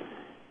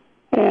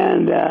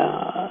 And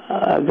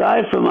a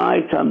guy from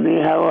I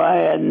Company, who I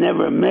had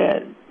never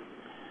met,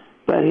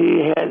 but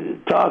he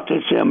had talked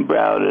to Jim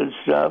Brown and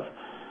stuff.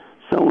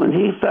 So when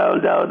he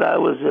found out I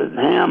was at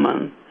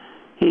Hammond,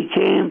 he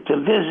came to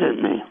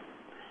visit me.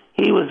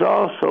 He was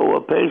also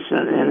a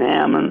patient in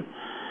Hammond,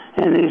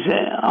 and his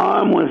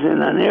arm was in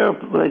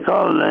they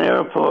call it an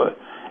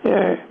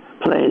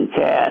airplane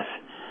cast.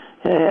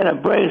 It had a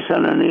brace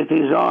underneath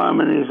his arm,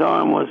 and his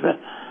arm was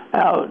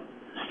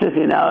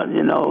sticking out,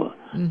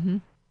 mm-hmm.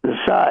 the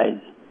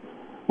side,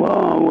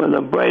 with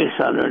a brace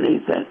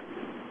underneath it.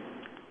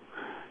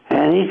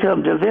 And he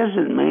come to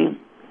visit me,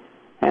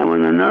 and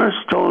when the nurse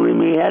told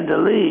him he had to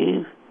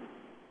leave,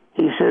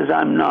 he says,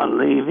 "I'm not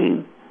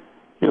leaving.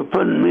 You're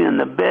putting me in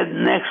the bed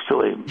next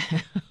to him."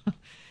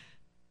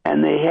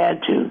 And they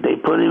had to. They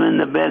put him in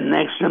the bed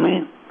next to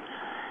me,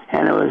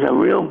 and it was a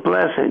real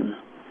blessing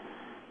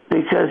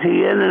because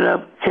he ended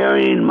up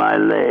carrying my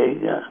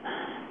leg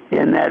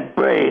in that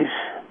brace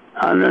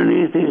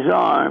underneath his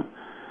arm.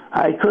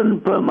 I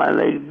couldn't put my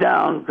leg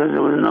down because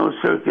there was no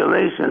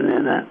circulation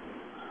in it,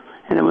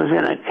 and it was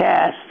in a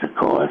cast, of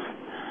course.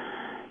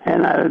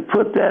 And I would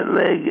put that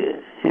leg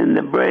in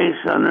the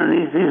brace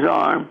underneath his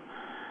arm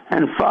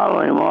and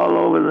follow him all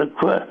over the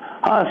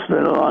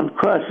hospital on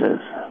crutches.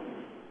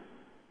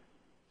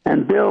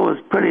 And Bill was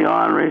pretty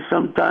ornery.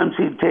 Sometimes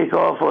he'd take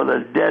off with a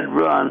dead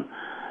run,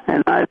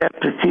 and I'd have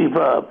to keep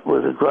up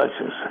with the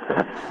crutches.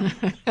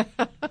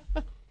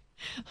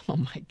 Oh,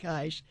 my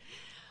gosh.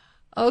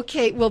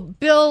 Okay, well,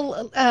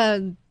 Bill,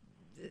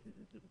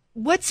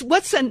 what's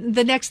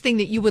the next thing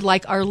that you would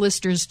like our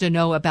listeners to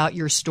know about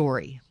your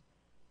story?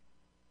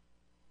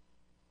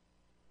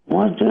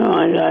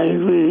 I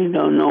really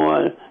don't know.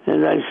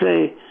 As I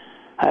say,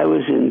 I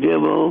was in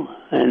Dibble,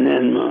 and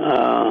then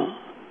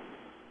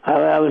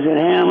I was in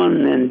Hammond,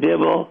 and then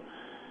Dibble,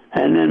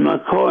 and then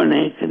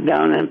McCormick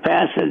down in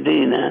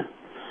Pasadena.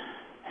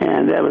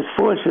 And I was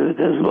fortunate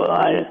because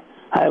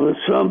I was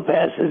from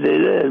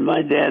Pasadena, and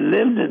my dad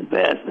lived in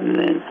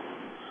Pasadena.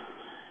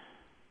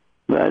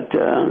 But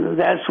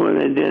that's where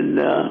they did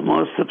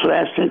most of the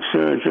plastic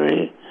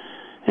surgery,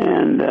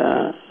 and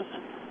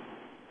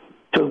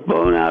took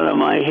bone out of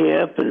my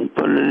hip and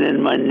put it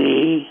in my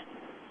knee.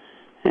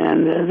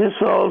 And this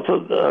all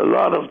took a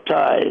lot of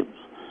time,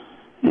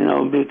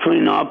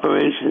 between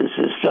operations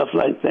and stuff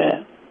like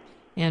that.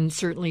 And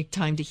certainly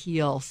time to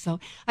heal. So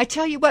I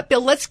tell you what,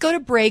 Bill, let's go to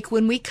break.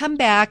 When we come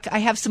back, I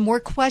have some more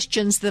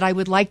questions that I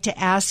would like to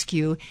ask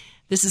you.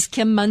 This is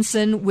Kim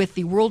Munson with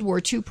the World War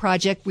II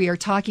Project. We are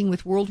talking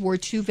with World War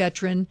II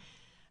veteran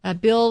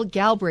Bill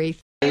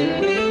Galbraith.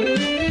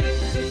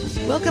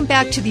 Welcome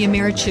back to the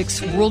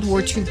Americhicks World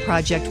War II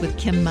Project with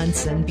Kim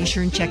Munson. Be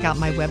sure and check out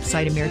my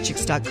website,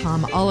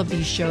 americhicks.com. All of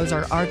these shows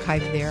are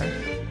archived there.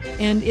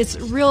 And it's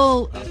a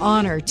real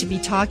honor to be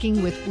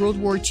talking with World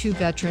War II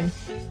veteran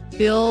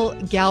Bill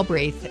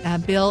Galbraith.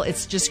 Bill,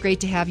 it's just great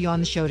to have you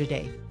on the show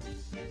today.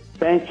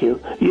 Thank you.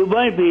 You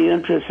might be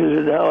interested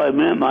in how I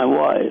met my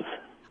wife.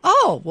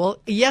 Oh, well,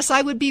 yes,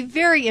 I would be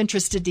very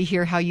interested to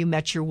hear how you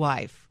met your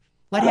wife.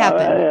 What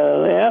happened?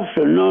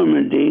 After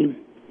Normandy,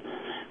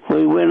 I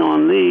went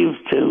on leave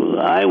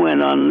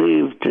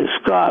to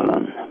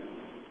Scotland.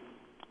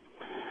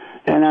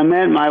 And I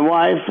met my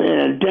wife at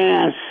a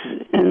dance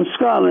in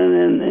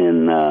Scotland,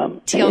 in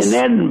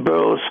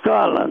Edinburgh,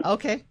 Scotland.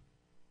 Okay.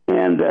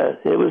 And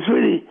it was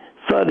really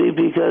funny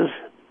because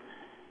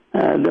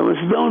there was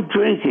no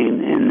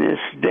drinking in this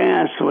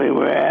dance we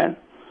were at.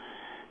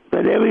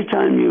 But every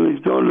time you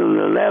would go to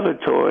the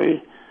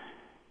lavatory,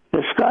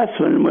 the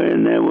Scotsmen were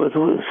in there with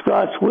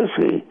Scotch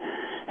whiskey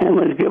and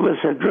would give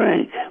us a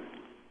drink.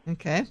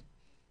 Okay.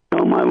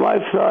 So my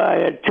wife thought I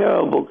had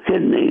terrible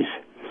kidneys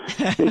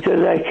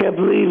because I kept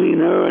leaving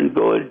her and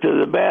going to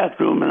the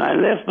bathroom, and I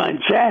left my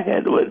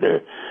jacket with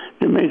her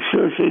to make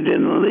sure she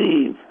didn't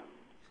leave.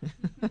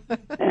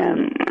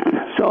 And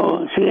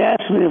so she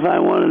asked me if I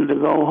wanted to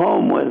go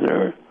home with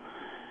her,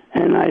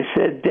 and I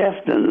said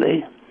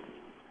definitely.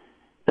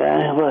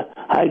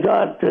 I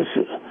got this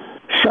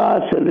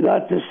shots and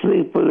got to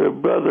sleep with her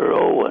brother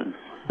Owen,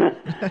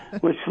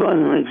 which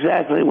wasn't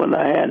exactly what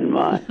I had in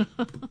mind.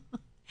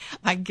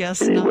 I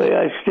guess anyway, not.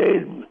 I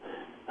stayed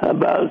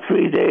about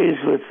 3 days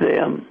with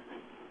them,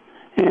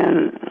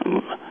 and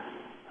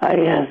I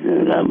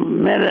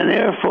met an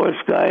Air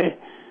Force guy,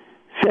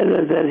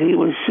 said that he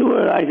was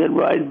sure I could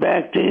ride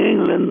back to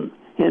England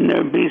in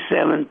their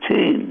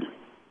B-17.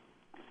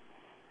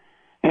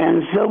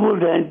 And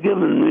Sobel had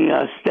given me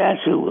a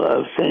statue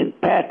of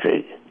St.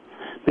 Patrick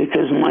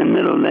because my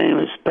middle name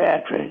is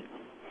Patrick.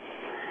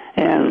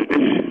 And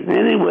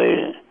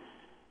anyway,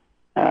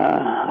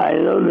 I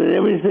loaded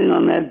everything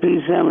on that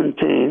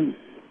B-17,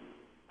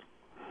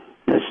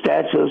 the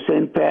statue of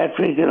St.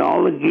 Patrick and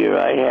all the gear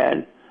I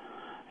had.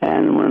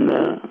 And when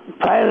the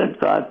pilot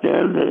got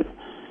there, the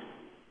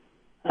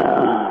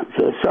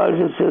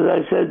sergeant says,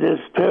 I said, this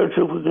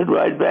paratrooper could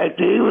ride back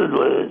to England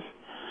with us.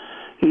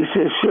 He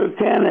says, sure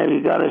can. Have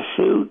you got a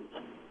suit?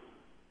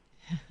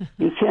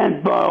 You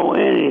can't borrow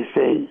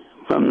anything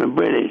from the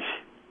British.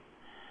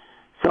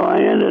 So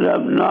I ended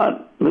up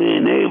not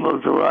being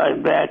able to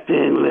ride back to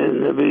England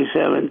in the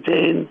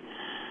B-17,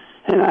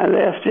 and I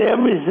left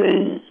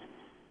everything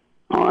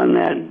on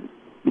that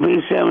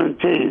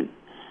B-17.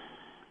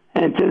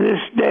 And to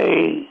this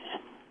day,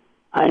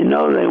 I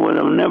know they would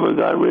have never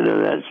got rid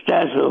of that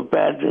statue of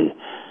Patrick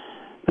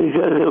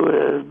because it would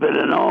have been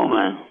an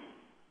omen.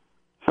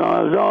 So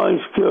I was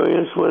always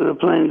curious whether the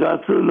plane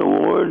got through the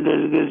war,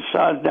 did it get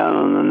shot down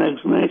on the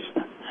next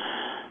mission?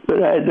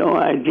 But I had no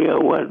idea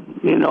what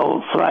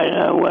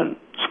what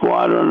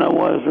squadron it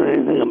was or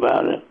anything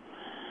about it.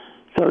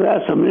 So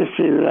that's a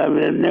mystery that I've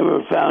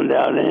never found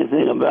out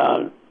anything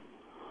about.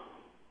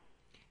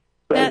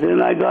 But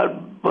then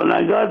when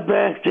I got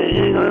back to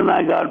England,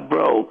 I got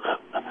broke.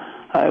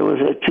 I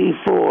was a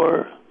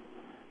T4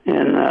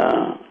 in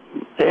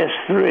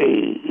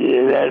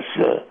S3. That's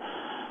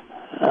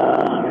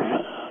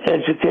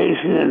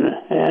education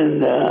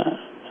and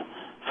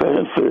for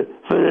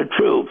the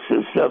troops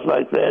and stuff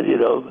like that,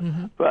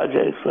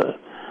 projects.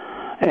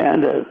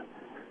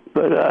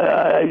 But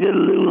I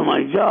didn't lose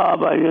my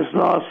job. I just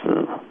lost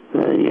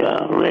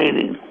the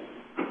rating.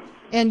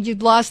 And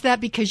you'd lost that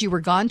because you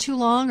were gone too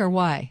long, or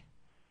why?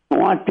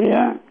 What,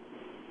 dear?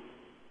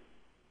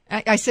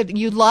 I said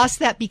you lost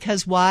that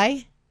because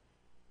why?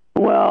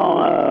 Well,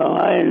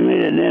 I had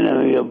made an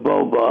enemy of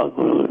Bobach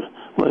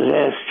was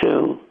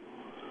S2.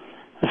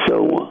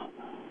 So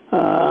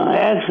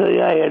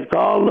actually, I had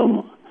called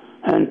them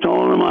and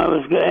told them I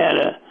was going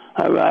to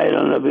have a ride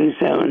on the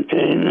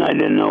B-17. I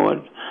didn't know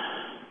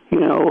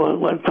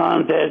what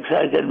contacts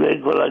I could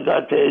make when I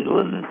got to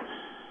England.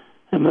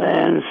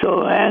 And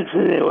so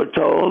actually they were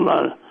told,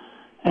 and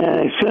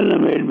they shouldn't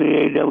have made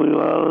me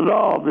AWL at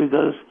all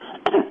because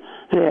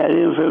they had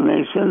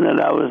information that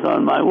I was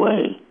on my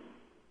way.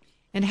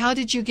 And how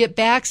did you get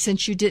back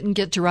since you didn't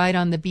get to ride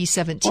on the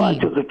B-17? Well, I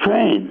took a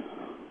train.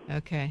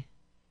 Okay.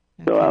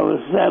 So I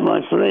was that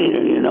much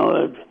later,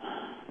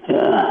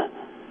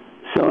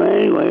 So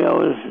anyway, I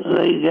was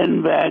late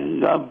getting back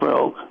and got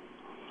broke.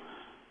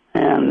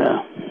 And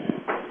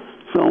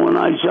so when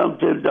I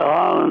jumped into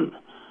Holland,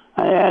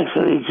 I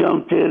actually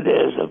jumped in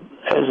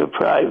as a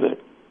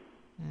private.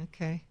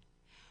 Okay.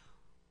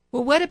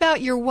 Well, what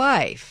about your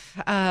wife?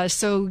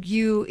 So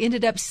you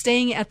ended up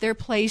staying at their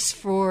place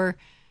for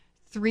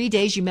 3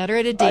 days. You met her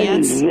at a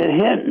dance. I didn't get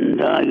hit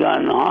until I got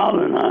in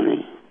Holland,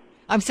 honey.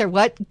 I'm sorry,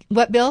 what?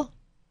 What, Bill?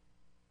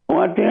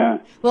 What, dear?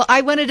 Well,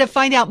 I wanted to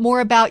find out more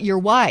about your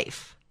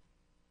wife.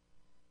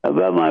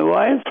 About my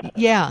wife?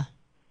 Yeah.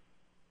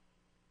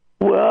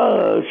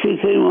 Well, she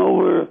came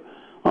over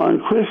on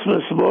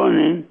Christmas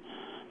morning,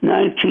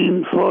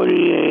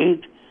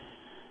 1948,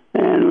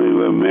 and we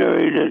were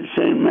married at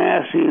St.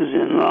 Matthew's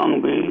in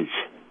Long Beach.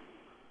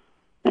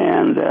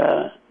 And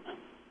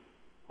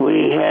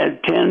we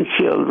had 10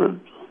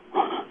 children,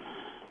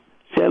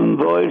 7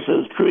 boys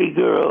and 3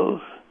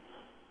 girls.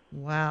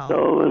 Wow. So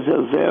it was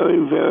a very,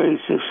 very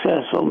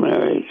successful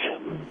marriage.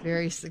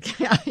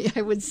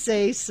 I would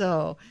say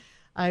so.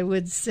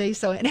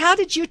 And how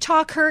did you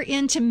talk her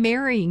into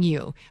marrying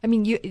you? I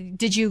mean,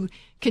 did you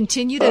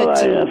continue to...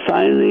 Well,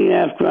 finally,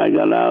 after I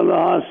got out of the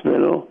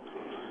hospital,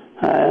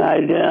 I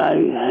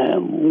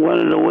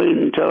wanted to wait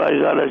until I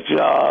got a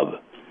job.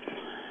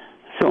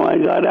 So I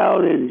got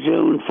out in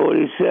June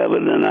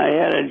 47, and I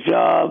had a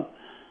job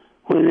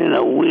within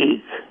a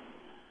week.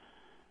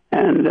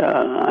 And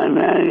I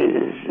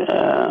managed,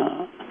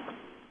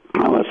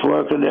 I was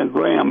working at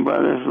Graham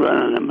Brothers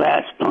running a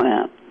batch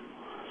plant.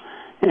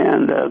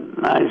 And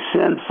I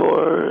sent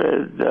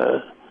her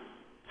the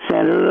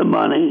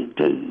money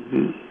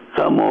to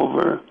come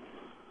over.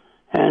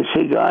 And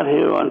she got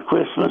here on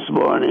Christmas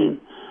morning,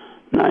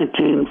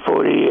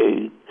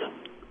 1948.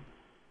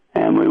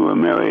 And we were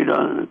married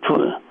on the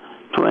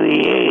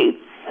 28th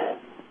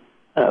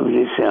of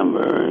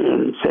December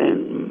in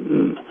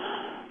St.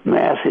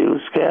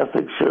 Matthew's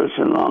Catholic Church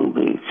in Long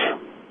Beach.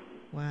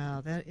 Wow,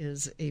 that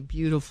is a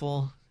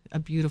beautiful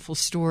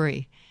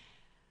story.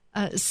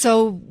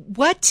 So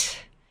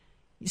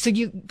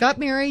you got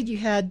married, you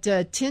had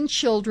 10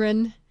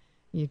 children,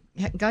 you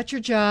got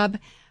your job.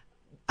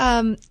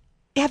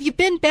 Have you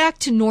been back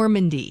to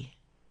Normandy?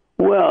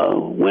 Well,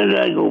 when did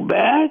I go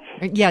back?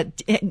 Yeah,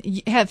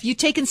 have you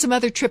taken some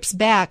other trips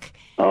back?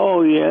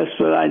 Oh, yes,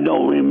 but I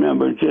don't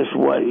remember just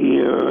what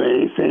year or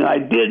anything. I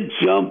did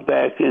jump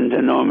back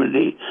into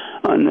Normandy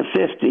on the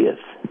 50th.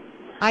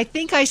 I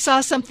think I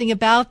saw something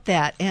about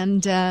that.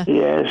 And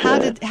yes, how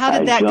did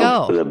that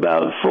go? With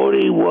about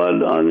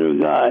 41 other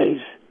guys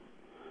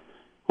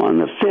on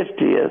the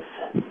 50th,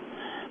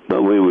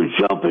 but we were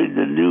jumping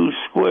the new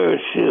square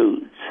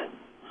chutes.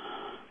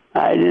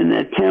 I didn't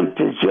attempt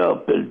to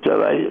jump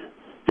until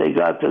they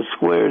got the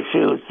square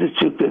chutes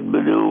that you could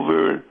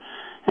maneuver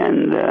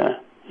and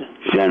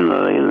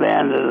generally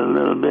landed a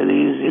little bit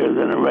easier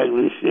than a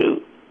regular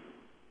chute.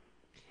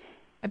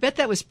 I bet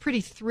that was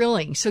pretty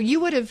thrilling. So you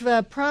would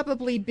have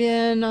probably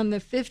been on the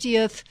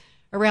 50th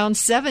around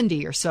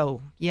 70 or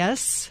so,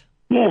 yes?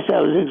 Yes,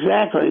 I was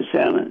exactly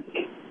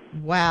 70.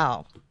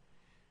 Wow.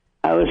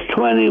 I was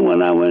 20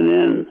 when I went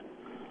in,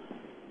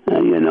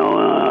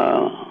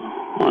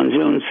 on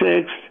June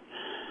 6th.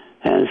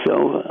 And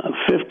so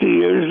 50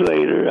 years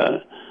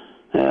later,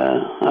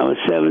 I was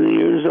 70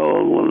 years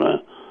old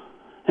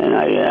and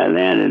I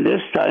landed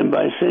this time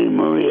by St.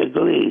 Maria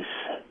Glees.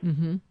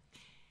 Mm-hmm.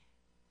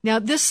 Now,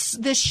 this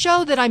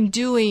show that I'm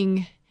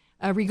doing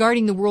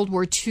regarding the World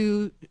War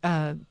II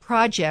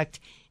project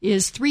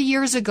is 3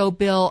 years ago,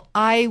 Bill.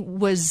 I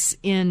was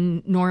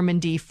in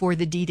Normandy for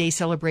the D-Day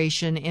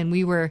celebration, and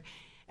we were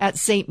at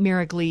St.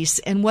 Mary Glees.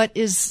 And what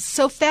is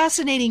so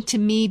fascinating to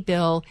me,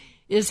 Bill,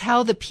 is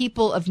how the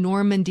people of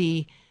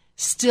Normandy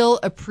still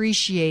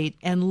appreciate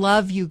and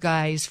love you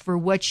guys for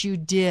what you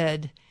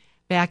did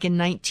back in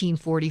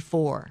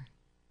 1944.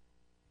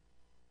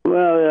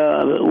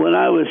 Well, when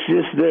I was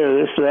just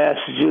there this last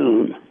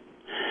June,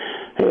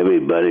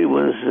 everybody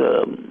was,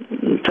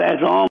 in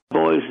fact, all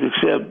boys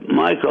except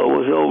Michael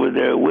was over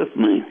there with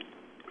me.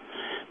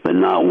 But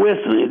not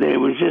with me, they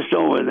were just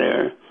over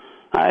there.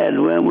 I had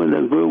went with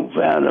a group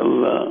out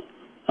of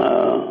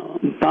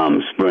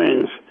Palm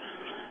Springs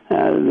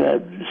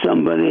that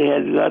somebody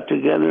had got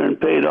together and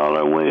paid all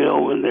our way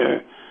over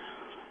there.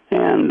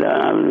 And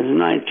there was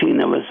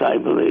 19 of us, I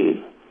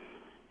believe.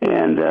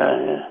 And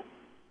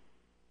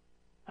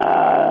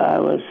I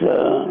was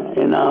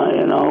in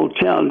a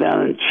hotel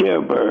down in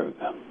Cherbourg.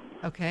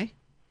 Okay.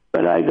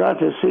 But I got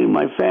to see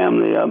my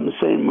family up in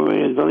St.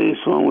 Maria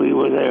Glees when we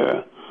were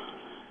there.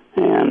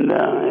 And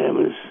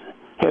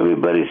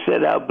everybody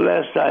said how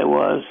blessed I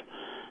was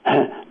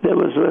that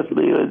was with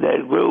me with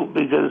that group,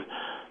 because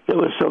there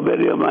was so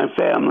many of my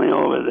family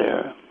over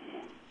there.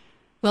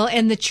 Well,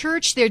 and the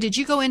church there, did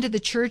you go into the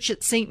church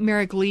at St.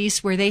 Mary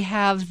Glees where they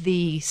have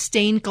the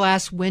stained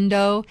glass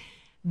window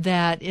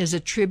that is a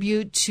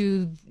tribute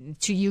to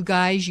you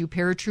guys, you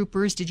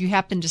paratroopers? Did you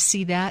happen to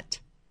see that?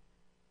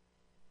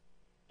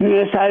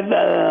 Yes,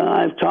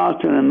 I've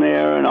talked to the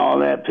mayor and all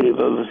that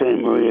people of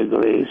St. Maria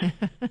Glees.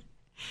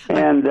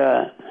 And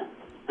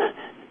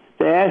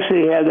they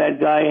actually had that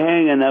guy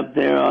hanging up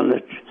there on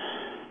the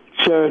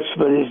church,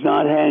 but he's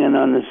not hanging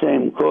on the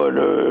same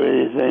corridor or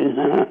anything.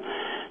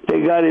 They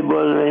got him,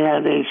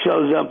 but he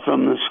shows up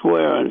from the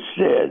square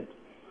instead.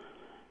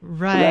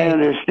 Right. But I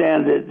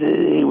understand that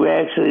he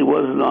actually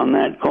wasn't on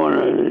that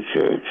corner of the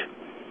church.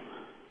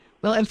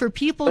 Well, and for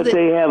people but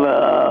they have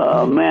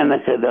a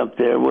mannequin up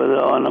there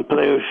on a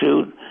player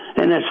chute,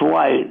 and it's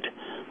white,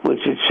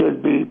 which it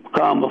should be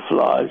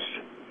camouflaged.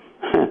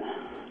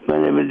 But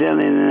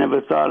evidently they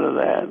never thought of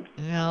that.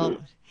 Well,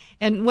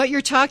 and what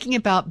you're talking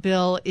about,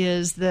 Bill,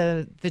 is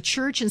the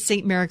church in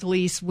St. Mary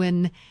Glees.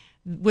 When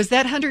was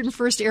that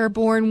 101st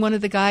Airborne? One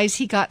of the guys,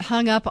 he got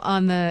hung up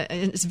on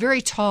it's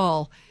very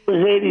tall. It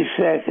was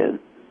 82nd.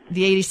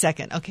 The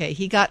 82nd. Okay,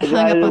 he got hung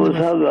up on the.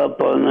 Hung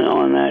up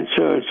on that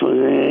church was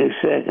the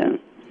 82nd.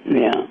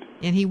 Yeah.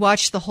 And he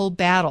watched the whole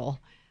battle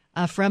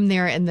from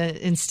there,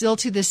 and still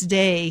to this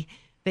day,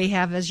 they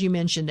have, as you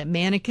mentioned, a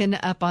mannequin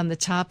up on the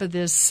top of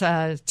this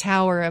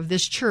tower of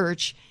this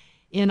church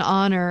in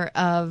honor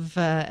of,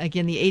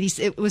 again,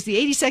 it was the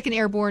 82nd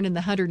Airborne and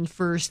the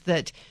 101st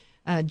that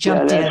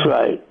jumped in. That's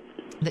right.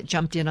 That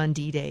jumped in on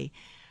D-Day.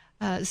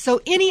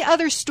 So any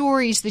other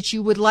stories that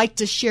you would like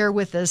to share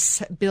with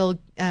us, Bill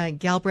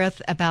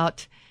Galbraith,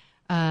 about,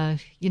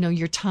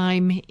 your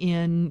time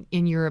in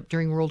Europe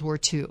during World War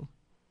II?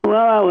 Well,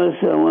 I was,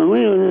 when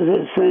we were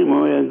at St.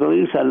 Maria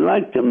Galise, I'd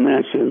like to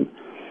mention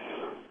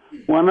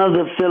one of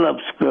the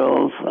Phillips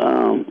girls,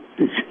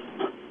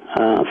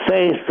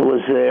 Faith,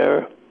 was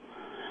there,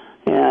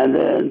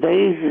 and they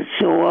used to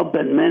show up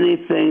at many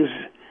things,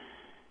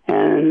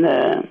 and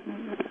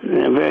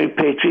they're very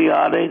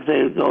patriotic.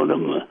 They go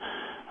to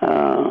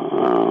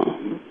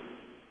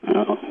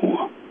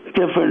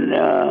different,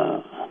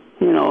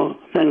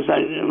 things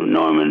like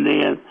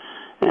Normandy and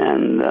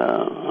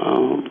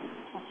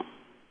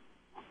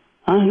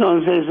I'm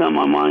going to say something,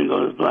 my mind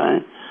goes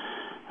blank.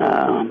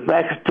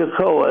 Back at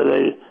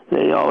Toccoa,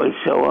 they always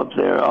show up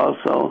there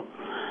also.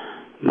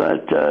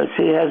 But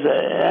she has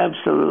an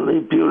absolutely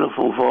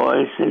beautiful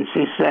voice, and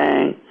she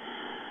sang,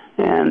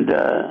 and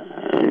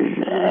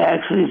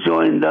actually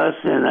joined us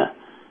in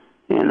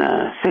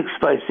a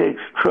 6x6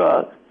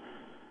 truck,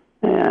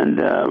 and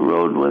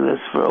rode with us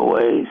for a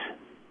ways.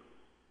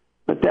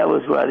 But that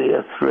was really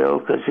a thrill,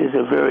 because she's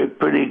a very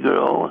pretty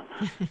girl,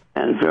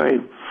 and very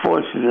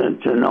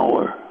fortunate to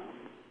know her.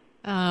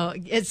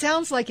 It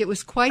sounds like it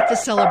was quite the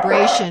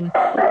celebration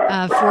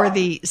for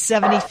the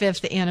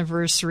 75th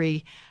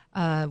anniversary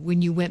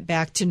when you went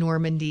back to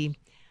Normandy.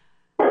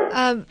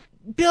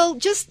 Bill,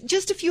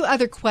 just a few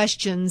other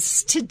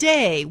questions.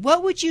 Today,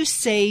 what would you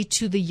say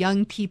to the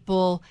young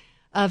people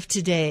of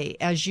today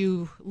as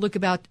you look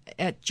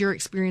at your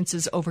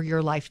experiences over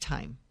your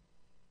lifetime?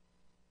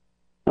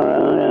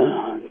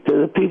 To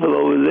the people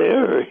over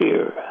there or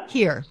here?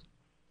 Here.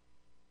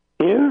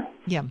 Here?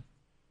 Yeah.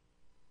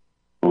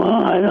 Well,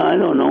 I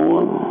don't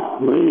know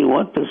really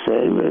what to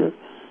say, but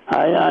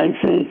I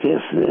think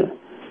if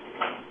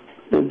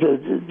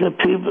the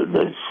people,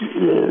 the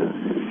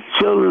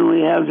children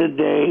we have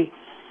today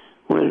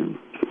would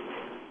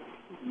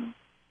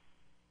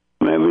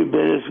every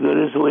bit as good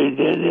as we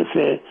did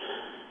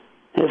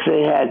if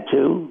they had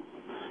to.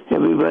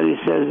 Everybody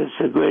says it's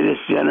the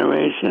greatest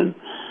generation,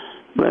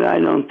 but I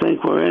don't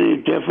think we're any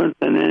different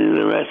than any of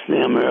the rest of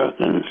the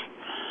Americans.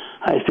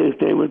 I think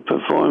they would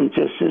perform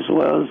just as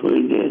well as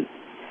we did.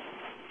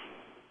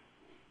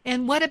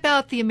 And what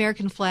about the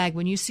American flag?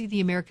 When you see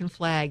the American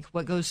flag,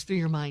 what goes through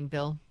your mind,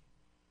 Bill?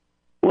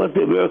 What,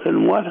 the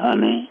American what,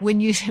 honey? When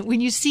you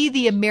see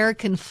the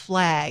American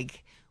flag,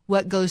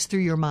 what goes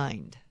through your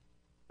mind?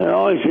 It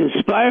always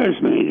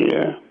inspires me,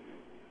 dear.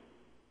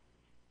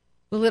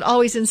 Well, it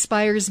always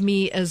inspires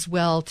me as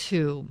well,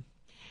 too.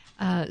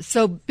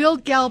 So, Bill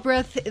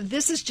Galbraith,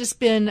 this has just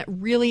been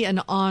really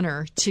an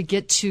honor to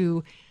get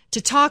to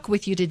talk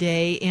with you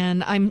today,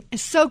 and I'm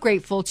so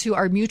grateful to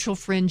our mutual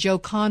friend, Joe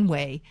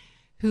Conway,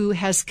 who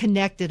has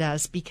connected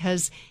us,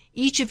 because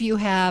each of you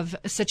have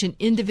such an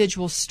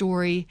individual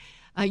story.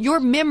 Your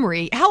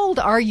memory, how old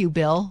are you,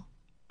 Bill?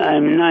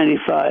 I'm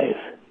 95.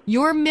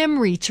 Your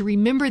memory to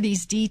remember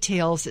these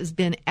details has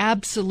been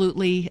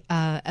absolutely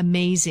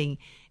amazing.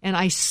 And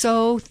I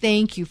so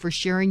thank you for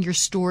sharing your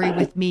story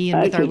with me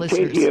and with our listeners.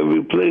 I can take you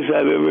every place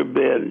I've ever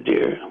been,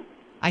 dear.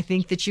 I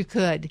think that you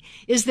could.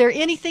 Is there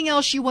anything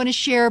else you want to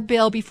share,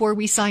 Bill, before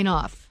we sign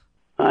off?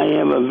 I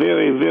have a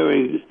very,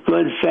 very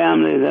good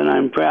family that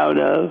I'm proud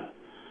of.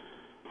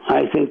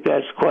 I think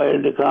that's quite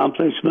an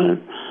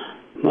accomplishment.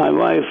 My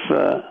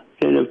wife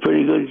did a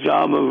pretty good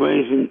job of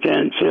raising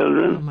 10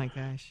 children. Oh, my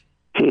gosh.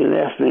 She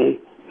left me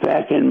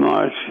back in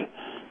March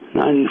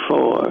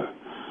 94.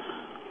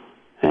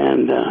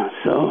 And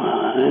so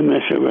I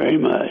miss her very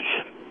much.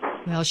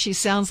 Well, she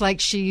sounds like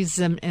she's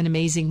an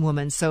amazing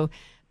woman. So,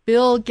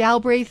 Bill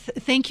Galbraith,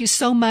 thank you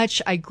so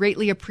much. I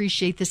greatly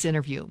appreciate this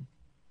interview.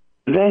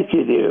 Thank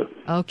you, dear.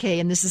 Okay,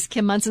 and this is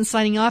Kim Munson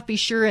signing off. Be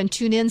sure and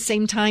tune in,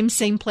 same time,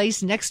 same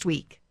place next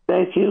week.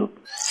 Thank you.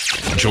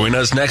 Join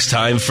us next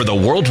time for the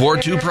World War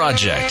II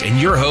Project and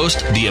your host,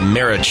 the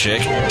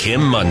Americhick,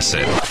 Kim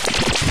Munson.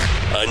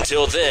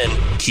 Until then,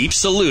 keep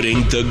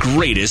saluting the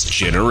greatest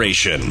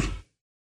generation.